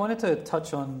 But I think I wanted to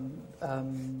touch on,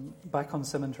 back on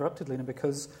Sim Interrupted, Lena,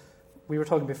 because we were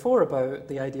talking before about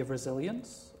the idea of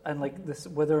resilience and like this,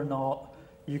 whether or not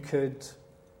you could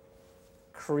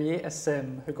create a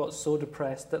sim who got so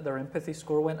depressed that their empathy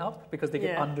score went up because they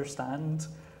could understand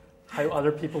how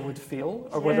other people would feel,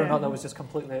 or whether or not that was just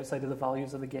completely outside of the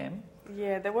values of the game.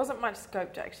 Yeah, there wasn't much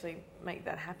scope to actually make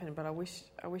that happen, but I wish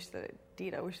that it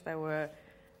did. I wish I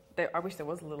wish there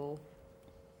was a little...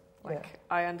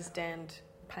 I understand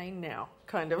pain now,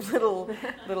 kind of little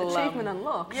achievement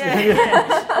unlocked.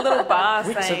 Yeah, a little bar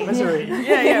weeks saying of misery.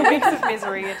 Weeks of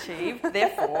misery achieved.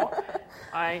 Therefore,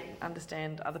 I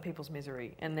understand other people's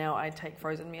misery, and now I take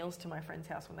frozen meals to my friend's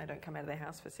house when they don't come out of their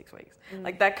house for 6 weeks.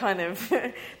 Like that kind of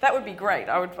that would be great.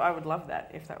 I would love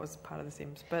that if that was part of The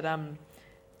Sims. But I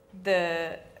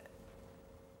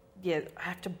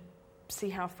have to see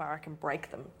how far I can break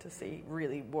them to see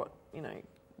really what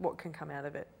can come out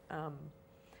of it.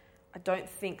 I don't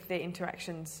think their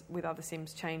interactions with other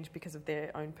Sims change because of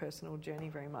their own personal journey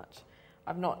very much.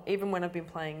 I've not, even when I've been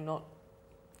playing, not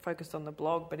focused on the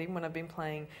blog, but even when I've been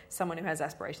playing someone who has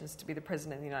aspirations to be the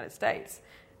president of the United States,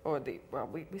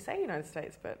 we say United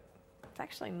States, but it's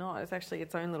actually not. It's actually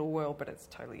its own little world, but it's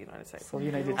totally United States. So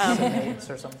United Sims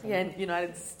or something. Yeah,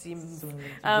 United Sims. So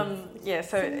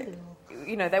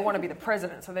they want to be the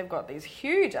president, so they've got these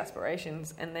huge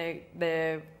aspirations, and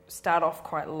they start off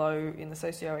quite low in the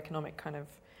socio-economic kind of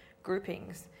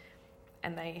groupings,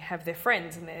 and they have their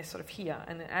friends, and they're sort of here,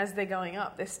 and as they're going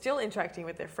up, they're still interacting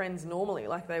with their friends normally,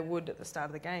 like they would at the start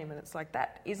of the game, and it's like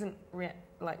that isn't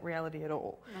reality at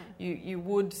all. No. You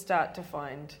would start to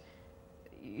find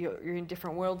you're in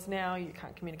different worlds now. You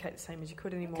can't communicate the same as you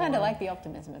could anymore. Kind of like the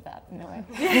optimism of that in a way.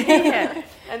 Yeah,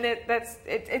 and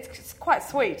it's quite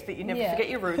sweet that you never forget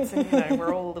your roots, and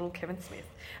we're all a little Kevin Smith,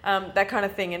 that kind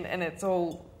of thing, and it's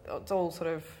all sort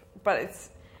of, but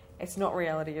it's not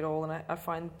reality at all, and I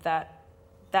find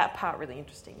that part really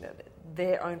interesting, that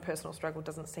their own personal struggle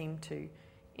doesn't seem to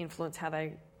influence how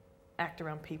they act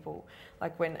around people.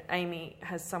 Like when Amy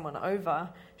has someone over,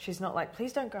 she's not like,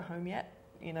 please don't go home yet.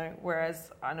 Whereas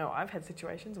I know I've had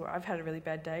situations where I've had a really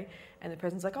bad day and the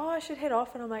person's like, oh, I should head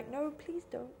off. And I'm like, no, please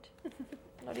don't.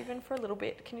 Not even for a little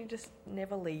bit. Can you just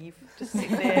never leave? Just sit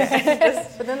there.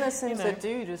 But then there's Sims that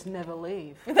do just never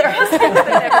leave. There are Sims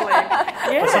that never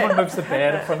leave. Yeah. Or someone moves the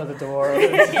bed in front of the door.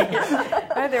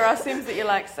 No, there are Sims that you're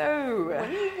like, so... When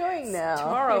are you going now?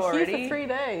 Tomorrow you're already. Here for 3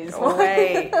 days. Go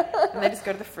away. And they just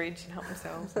go to the fridge and help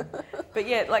themselves. But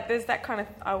yeah, like there's that kind of...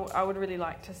 I would really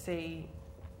like to see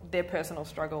their personal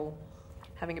struggle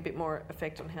having a bit more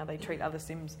effect on how they treat other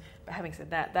Sims. But having said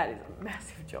that, that is a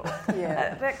massive job.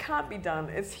 Yeah. That can't be done.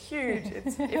 It's huge.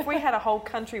 If we had a whole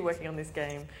country working on this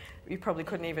game, you probably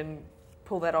couldn't even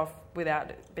pull that off without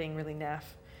it being really naff.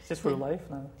 It's just real life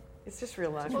now. It's just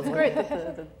real life. Well, it's great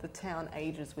that the town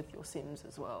ages with your Sims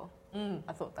as well.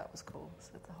 I thought that was cool.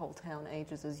 So the whole town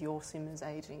ages as your Sim is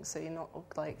aging. So you're not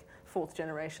like fourth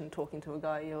generation talking to a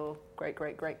guy your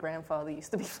great-great-great-grandfather used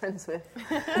to be friends with.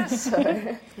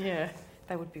 So yeah,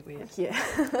 that would be weird. Yeah.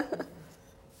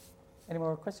 Any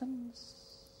more questions?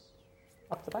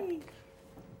 Up the back. You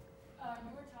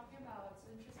were talking about, it's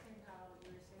interesting how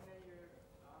you were saying that you're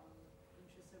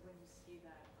interested when you see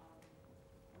that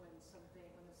when the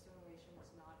simulation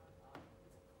is not, it's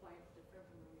quite different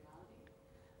from the reality.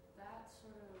 That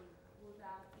sort of, would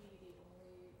that be the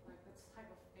only, like, that's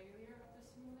type of failure of the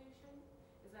simulation?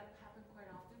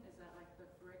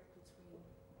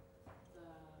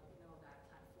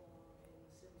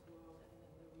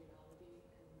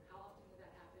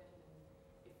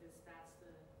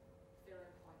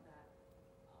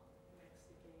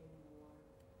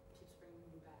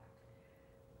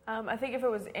 I think if it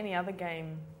was any other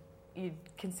game, you'd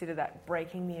consider that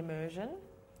breaking the immersion.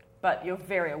 But you're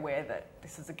very aware that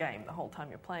this is a game the whole time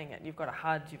you're playing it. You've got a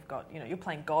HUD, you're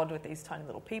playing God with these tiny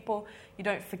little people. You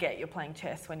don't forget you're playing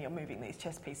chess when you're moving these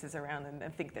chess pieces around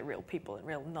and think they're real people and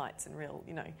real knights and real,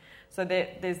 So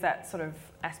there's that sort of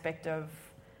aspect of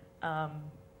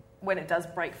when it does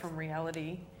break from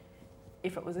reality.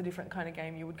 If it was a different kind of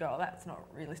game, you would go, oh, that's not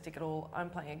realistic at all.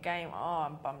 I'm playing a game,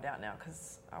 I'm bummed out now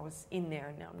because I was in there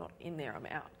and now I'm not in there, I'm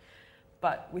out.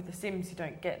 But with The Sims, you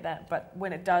don't get that. But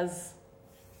when it does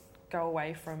go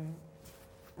away from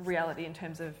reality in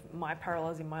terms of my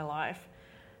parallels in my life,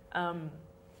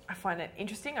 I find it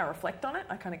interesting. I reflect on it.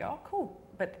 I kind of go, oh, cool.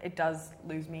 But it does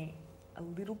lose me a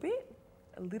little bit.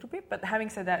 But having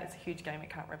said that, it's a huge game.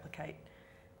 It can't replicate,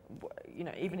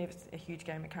 even if it's a huge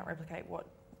game, it can't replicate what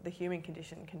the human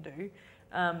condition can do.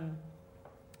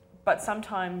 But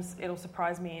sometimes it'll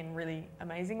surprise me in really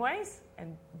amazing ways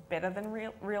and better than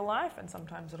real life, and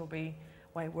sometimes it'll be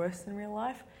way worse than real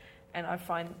life. And I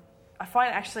find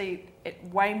actually it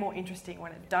way more interesting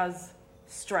when it does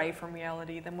stray from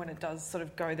reality than when it does sort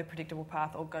of go the predictable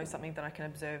path or go something that I can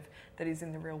observe that is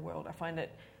in the real world. I find it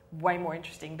way more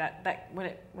interesting that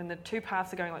when the two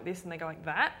paths are going like this and they go like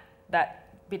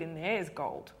that bit in there is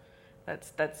gold.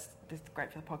 That's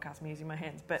great for the podcast, me using my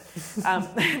hands. But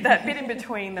that bit in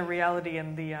between the reality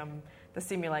and the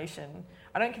simulation,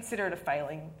 I don't consider it a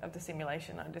failing of the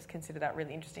simulation. I just consider that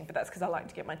really interesting. But that's because I like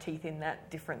to get my teeth in that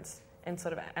difference and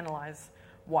sort of analyse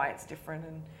why it's different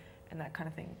and that kind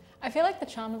of thing. I feel like the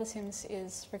charm of The Sims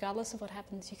is, regardless of what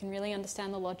happens, you can really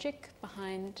understand the logic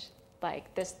behind,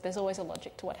 there's always a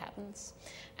logic to what happens.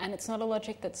 And it's not a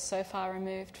logic that's so far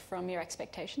removed from your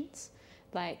expectations.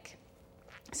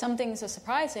 Some things are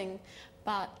surprising,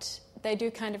 but they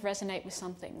do kind of resonate with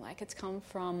something. It's come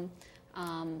from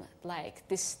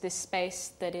this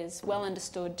space that is well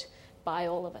understood by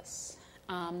all of us.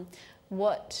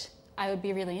 What I would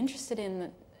be really interested in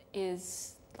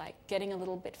is getting a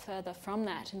little bit further from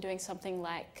that and doing something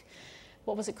like,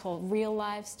 what was it called, Real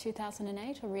Lives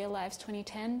 2008 or Real Lives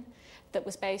 2010, that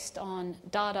was based on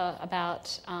data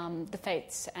about the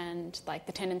fates and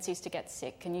the tendencies to get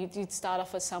sick. And you'd start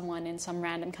off as someone in some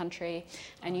random country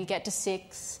and you get to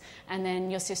 6 and then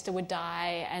your sister would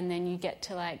die and then you get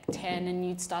to 10 and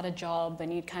you'd start a job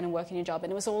and you'd kind of work in your job.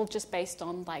 And it was all just based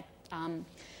on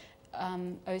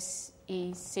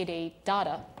OECD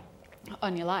data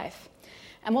on your life.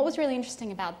 And what was really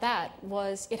interesting about that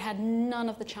was it had none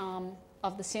of the charm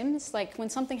of The Sims. When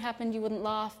something happened, you wouldn't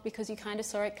laugh because you kind of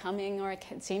saw it coming, or it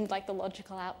seemed like the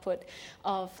logical output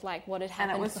of what had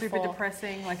happened. And it was before. Super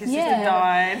depressing. Your sister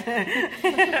died.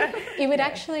 It would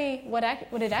actually, what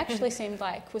it actually seemed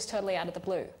like was totally out of the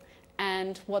blue.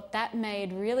 And what that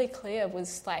made really clear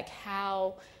was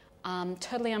how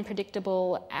totally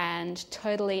unpredictable and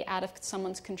totally out of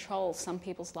someone's control some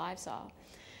people's lives are.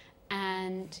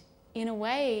 And in a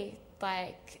way,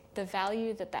 the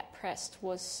value that pressed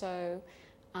was so,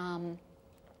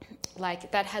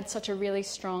 that had such a really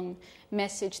strong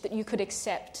message that you could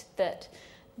accept that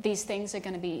these things are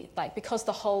going to be, because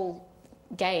the whole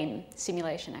game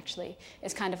simulation actually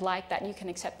is kind of like that, you can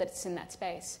accept that it's in that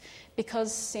space.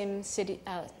 Because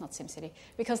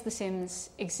because The Sims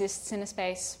exists in a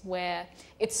space where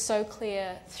it's so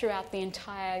clear throughout the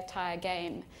entire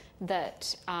game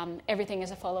that everything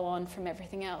is a follow-on from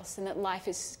everything else, and that life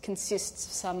consists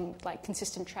of some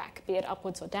consistent track, be it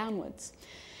upwards or downwards.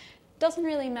 Doesn't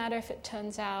really matter if it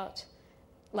turns out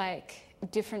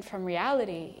different from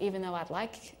reality, even though I'd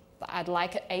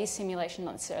like a simulation,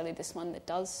 not necessarily this one that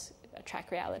does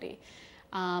track reality.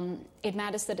 It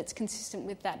matters that it's consistent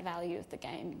with that value of the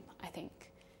game, I think.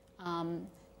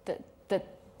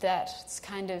 That's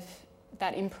kind of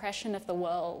that impression of the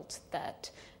world that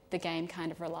the game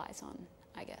kind of relies on,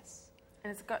 I guess.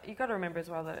 And you've got to remember as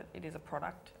well that it is a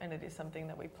product and it is something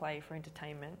that we play for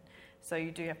entertainment. So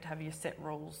you do have to have your set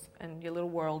rules and your little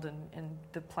world, and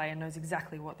the player knows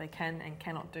exactly what they can and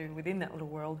cannot do within that little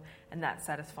world, and that's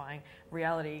satisfying.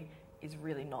 Reality is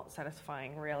really not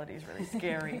satisfying. Reality is really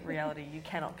scary. Reality you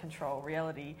cannot control.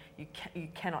 Reality you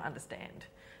cannot understand.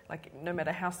 No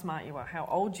matter how smart you are, how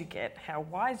old you get, how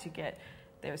wise you get,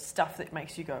 there's stuff that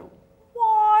makes you go,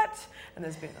 what? And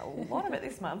there's been a lot of it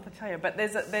this month, I tell you. But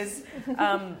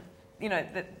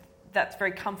that's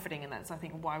very comforting, and that's, I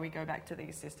think, why we go back to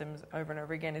these systems over and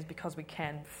over again, is because we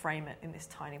can frame it in this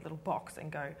tiny little box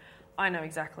and go, I know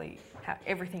exactly how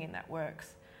everything in that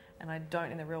works, and I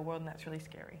don't in the real world, and that's really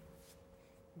scary.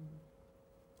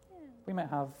 We might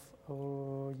have,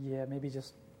 maybe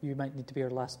just, you might need to be our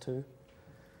last two.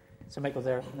 So Michael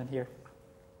there, and then here.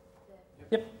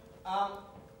 Yep.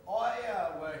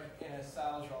 I work in a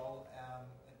sales role at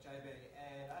JB,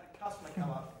 and I had a customer come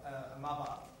up, a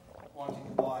mother, wanting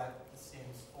to buy The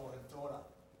Sims for her daughter.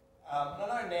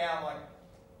 And I know now, like,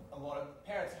 a lot of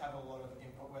parents have a lot of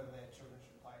input whether their children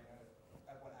should play,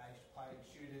 at what age to play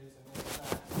shooters and this and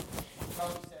that.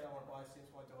 Mum said, I want to buy Sims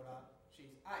for my daughter.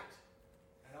 She's 8.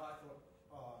 And I thought,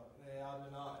 I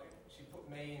don't know. She put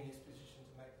me in this position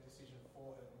to make the decision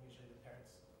for her, and usually the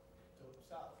parents do it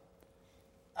themselves.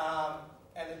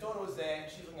 And the daughter was there, and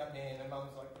she's looking at me, and her mum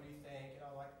was like, what do you think? And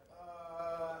I'm like,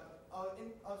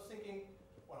 I was thinking,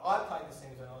 when I played The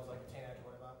Sims when I was like a teenager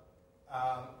or whatever,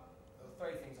 there were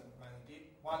 3 things I mainly did.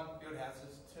 1, build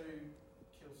houses. 2,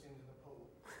 kill Sims in the pool.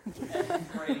 And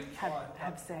 3,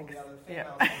 have sex. All the other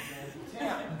females in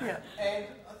town. Yeah. And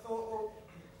I thought,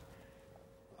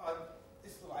 well,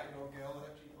 this little 8-year-old girl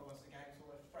that actually wants the game,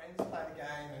 so all her friends play the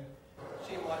game, and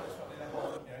she might just want to do that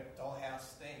whole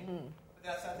dollhouse thing. But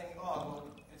then I started thinking,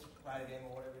 well, it's rated M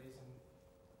or whatever it is, and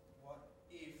what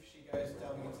if she goes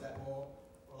delving into that more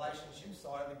relationship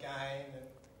side of the game and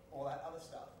all that other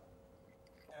stuff?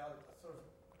 And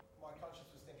my conscience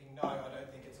was thinking, no, I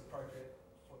don't think it's appropriate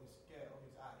for this girl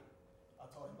who's 8. I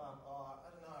told her mum, I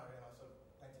don't know, and I sort of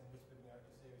went and whispered,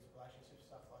 because there was relationship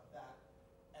stuff like that.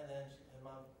 And then her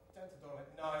mum turned to the door and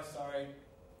went, no, sorry,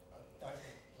 I don't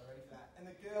think we're ready for that. And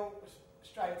the girl was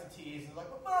straight into tears and was like,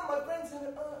 well, Mum, my friends have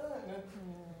it.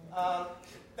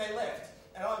 They left,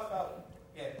 and I felt,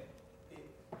 a bit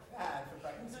bad for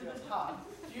breaking this girl's heart.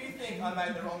 Do you think I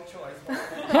made the wrong choice?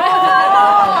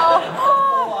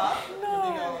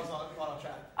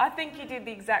 I think you did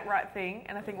the exact right thing,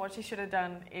 and I think what she should have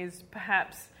done is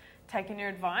perhaps taken your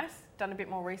advice, done a bit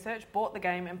more research, bought the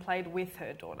game and played with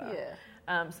her daughter. Yeah.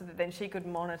 So that then she could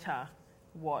monitor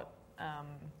what I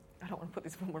don't want to put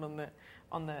this woman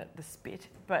on the spit,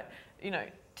 but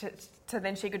to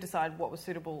then she could decide what was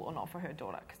suitable or not for her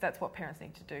daughter, because that's what parents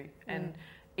need to do. And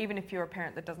even if you're a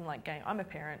parent that doesn't like game, I'm a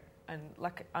parent, and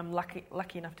I'm lucky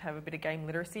enough to have a bit of game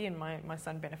literacy, and my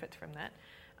son benefits from that,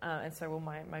 and so will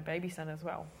my baby son as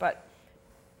well. But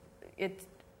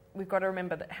we've got to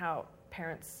remember that how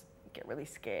parents get really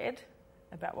scared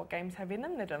about what games have in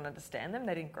them. They don't understand them.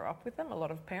 They didn't grow up with them. A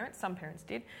lot of parents, some parents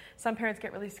did. Some parents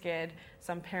get really scared.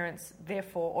 Some parents,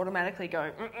 therefore, automatically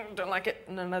go, don't like it,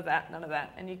 none of that.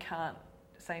 And you can't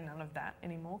say none of that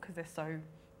anymore because they're so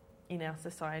in our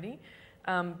society.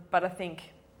 But I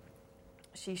think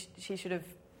she should have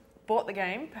bought the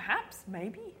game, perhaps,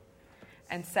 maybe,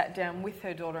 and sat down with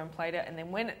her daughter and played it. And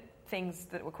then when things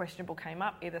that were questionable came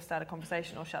up, either start a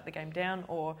conversation or shut the game down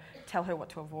or tell her what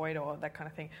to avoid or that kind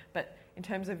of thing. But in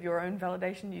terms of your own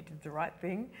validation, you did the right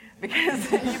thing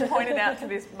because you pointed out to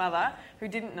this mother who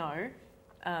didn't know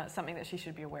something that she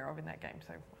should be aware of in that game.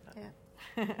 So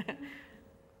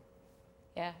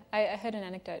yeah, I heard an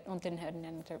anecdote, or didn't heard an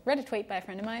anecdote, read a tweet by a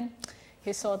friend of mine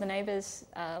who saw the neighbour's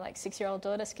 6-year-old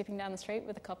daughter skipping down the street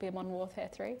with a copy of Modern Warfare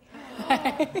 3.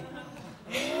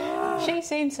 She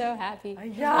seemed so happy.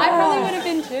 Yeah. I probably would have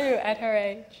been too at her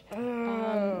age.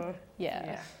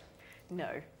 Yeah.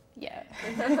 No. Yeah.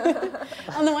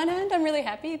 On the one hand, I'm really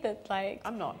happy that,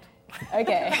 I'm not.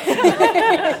 Okay.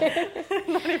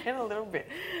 Not even a little bit.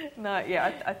 No,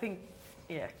 yeah, I think,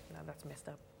 that's messed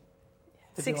up.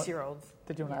 6-year-olds.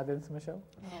 Did you want to add anything, Michelle?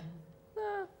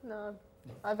 No.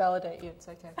 I validate you, it's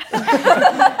okay.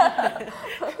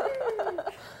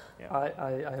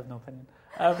 I have no opinion.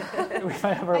 We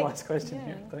might have our last question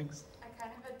here. Thanks. I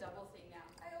kind of have a double thing now.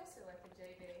 I also work at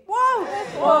JB. Whoa!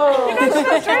 You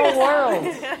guys are the world.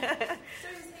 So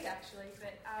does he actually,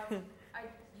 but I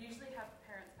usually have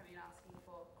parents coming asking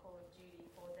for Call of Duty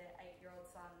for their 8-year-old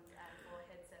son and for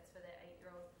headsets for their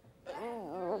 8-year-old. But I have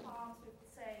no qualms with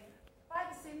saying, buy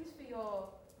The Sims for your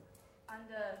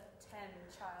under 10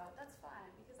 child. That's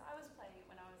fine, because I was playing it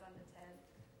when I was under 10.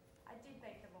 I did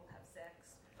make them all have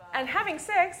sex. And having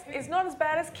sex is not as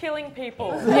bad as killing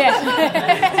people. Yeah.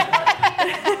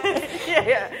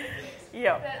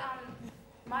 Yeah. But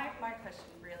my question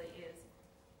really is,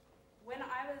 when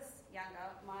I was younger,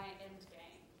 my end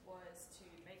game was to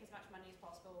make as much money as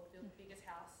possible, build the biggest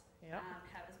house,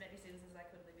 have as many Sims as I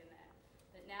could live in there.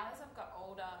 But now as I've got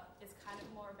older, it's kind of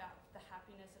more about the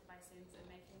happiness of my Sims and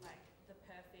making the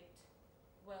perfect,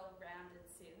 well-rounded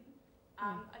Sim.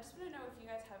 I just want to know if you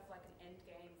guys have an end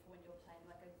game for when you're playing,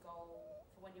 a goal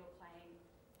for when you're playing,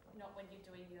 not when you're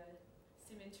doing your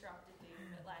Sim interrupted thing,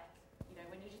 but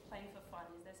when you're just playing for fun.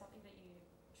 Is there something that you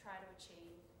try to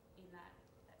achieve in that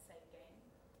same game?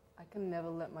 I can never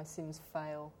let my Sims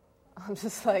fail. I'm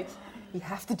just you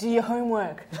have to do your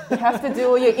homework. You have to do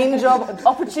all your in-job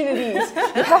opportunities.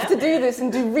 You have to do this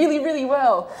and do really, really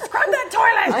well. Scrub that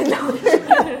toilet! I know.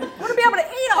 I want to be able to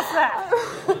eat off that.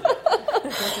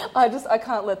 I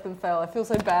can't let them fail. I feel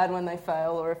so bad when they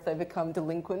fail or if they become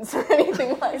delinquents or anything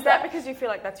like that. Is that because you feel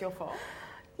like that's your fault?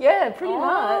 Yeah, pretty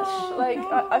much. Like,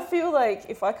 no. I feel like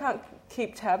if I can't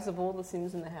keep tabs of all the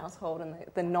Sims in the household and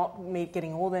they're not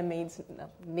getting all their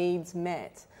needs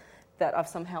met, that I've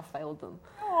somehow failed them.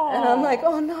 Aww. And I'm like,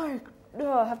 oh no,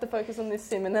 I have to focus on this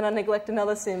Sim, and then I neglect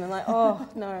another Sim, and like, oh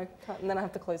no, and then I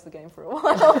have to close the game for a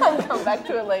while and come back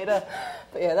to it later.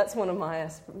 But yeah, that's one of my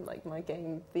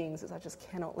game things is I just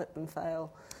cannot let them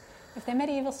fail. If they're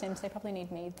medieval Sims, they probably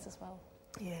need needs as well.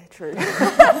 Yeah, true.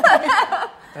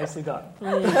 Nicely done.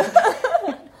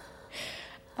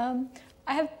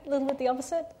 I have a little bit the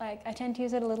opposite. Like, I tend to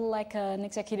use it a little like an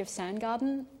executive sand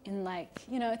garden in like,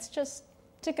 it's just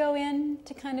to go in,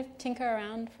 to kind of tinker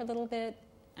around for a little bit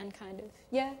and kind of,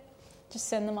 just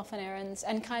send them off on errands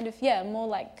and kind of, more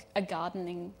like a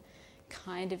gardening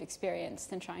kind of experience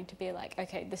than trying to be like,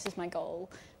 okay, this is my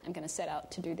goal. I'm going to set out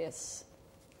to do this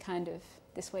kind of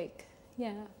this week.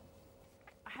 Yeah.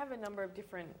 I have a number of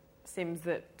different Sims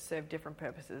that serve different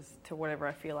purposes to whatever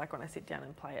I feel like when I sit down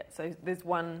and play it. So there's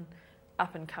one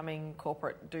up-and-coming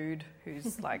corporate dude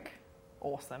who's like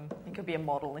awesome. He could be a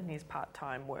model in his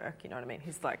part-time work, you know what I mean?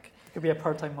 He's like... He could be a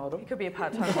part-time model. He could be a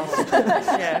part-time model.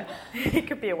 Yeah. He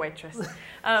could be a waitress.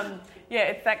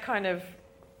 It's that kind of...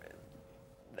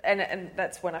 And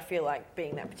that's when I feel like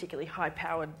being that particularly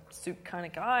high-powered soup kind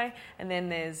of guy. And then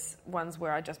there's ones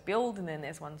where I just build, and then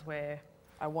there's ones where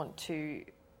I want to...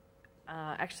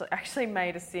 actually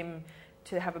made a Sim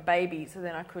to have a baby, so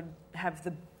then I could have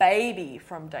the baby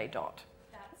from day dot.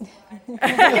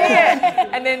 Yeah.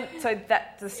 And then so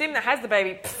that the Sim that has the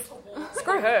baby,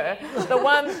 screw her.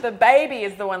 The baby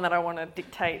is the one that I want to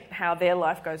dictate how their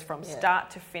life goes from start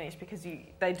to finish, because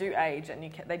they do age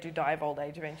and they do die of old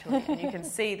age eventually, and you can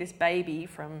see this baby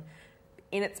from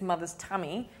in its mother's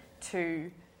tummy to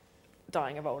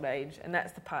dying of old age, and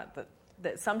that's the part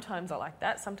that sometimes I like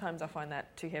that, sometimes I find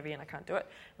that too heavy and I can't do it,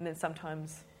 and then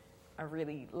sometimes I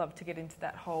really love to get into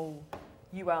that whole,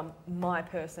 you are my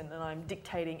person and I'm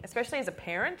dictating, especially as a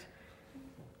parent,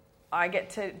 I get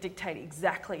to dictate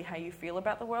exactly how you feel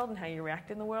about the world and how you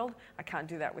react in the world. I can't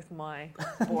do that with my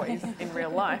boys in real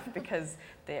life because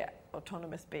they're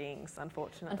autonomous beings,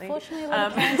 unfortunately. Unfortunately, a lot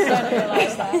of parents don't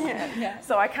realise that. Yeah.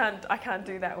 So I can't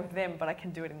do that with them, but I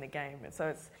can do it in the game. And so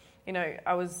it's,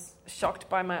 I was shocked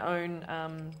by my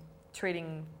own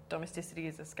treating domesticity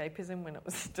as escapism when it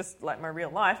was just like my real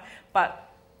life, but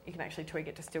you can actually tweak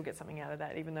it to still get something out of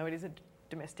that, even though it is a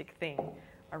domestic thing.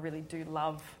 I really do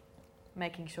love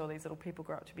making sure these little people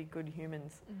grow up to be good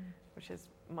humans, which is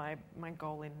my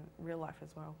goal in real life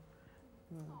as well.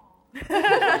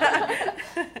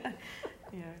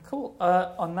 Yeah. Cool.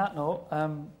 On that note,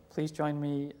 please join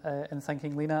me in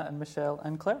thanking Lena and Michelle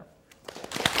and Claire.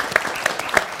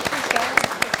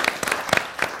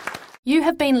 You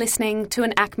have been listening to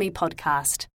an ACME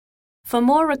podcast. For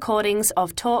more recordings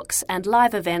of talks and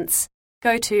live events,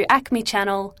 go to ACME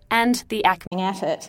Channel and the ACME at it.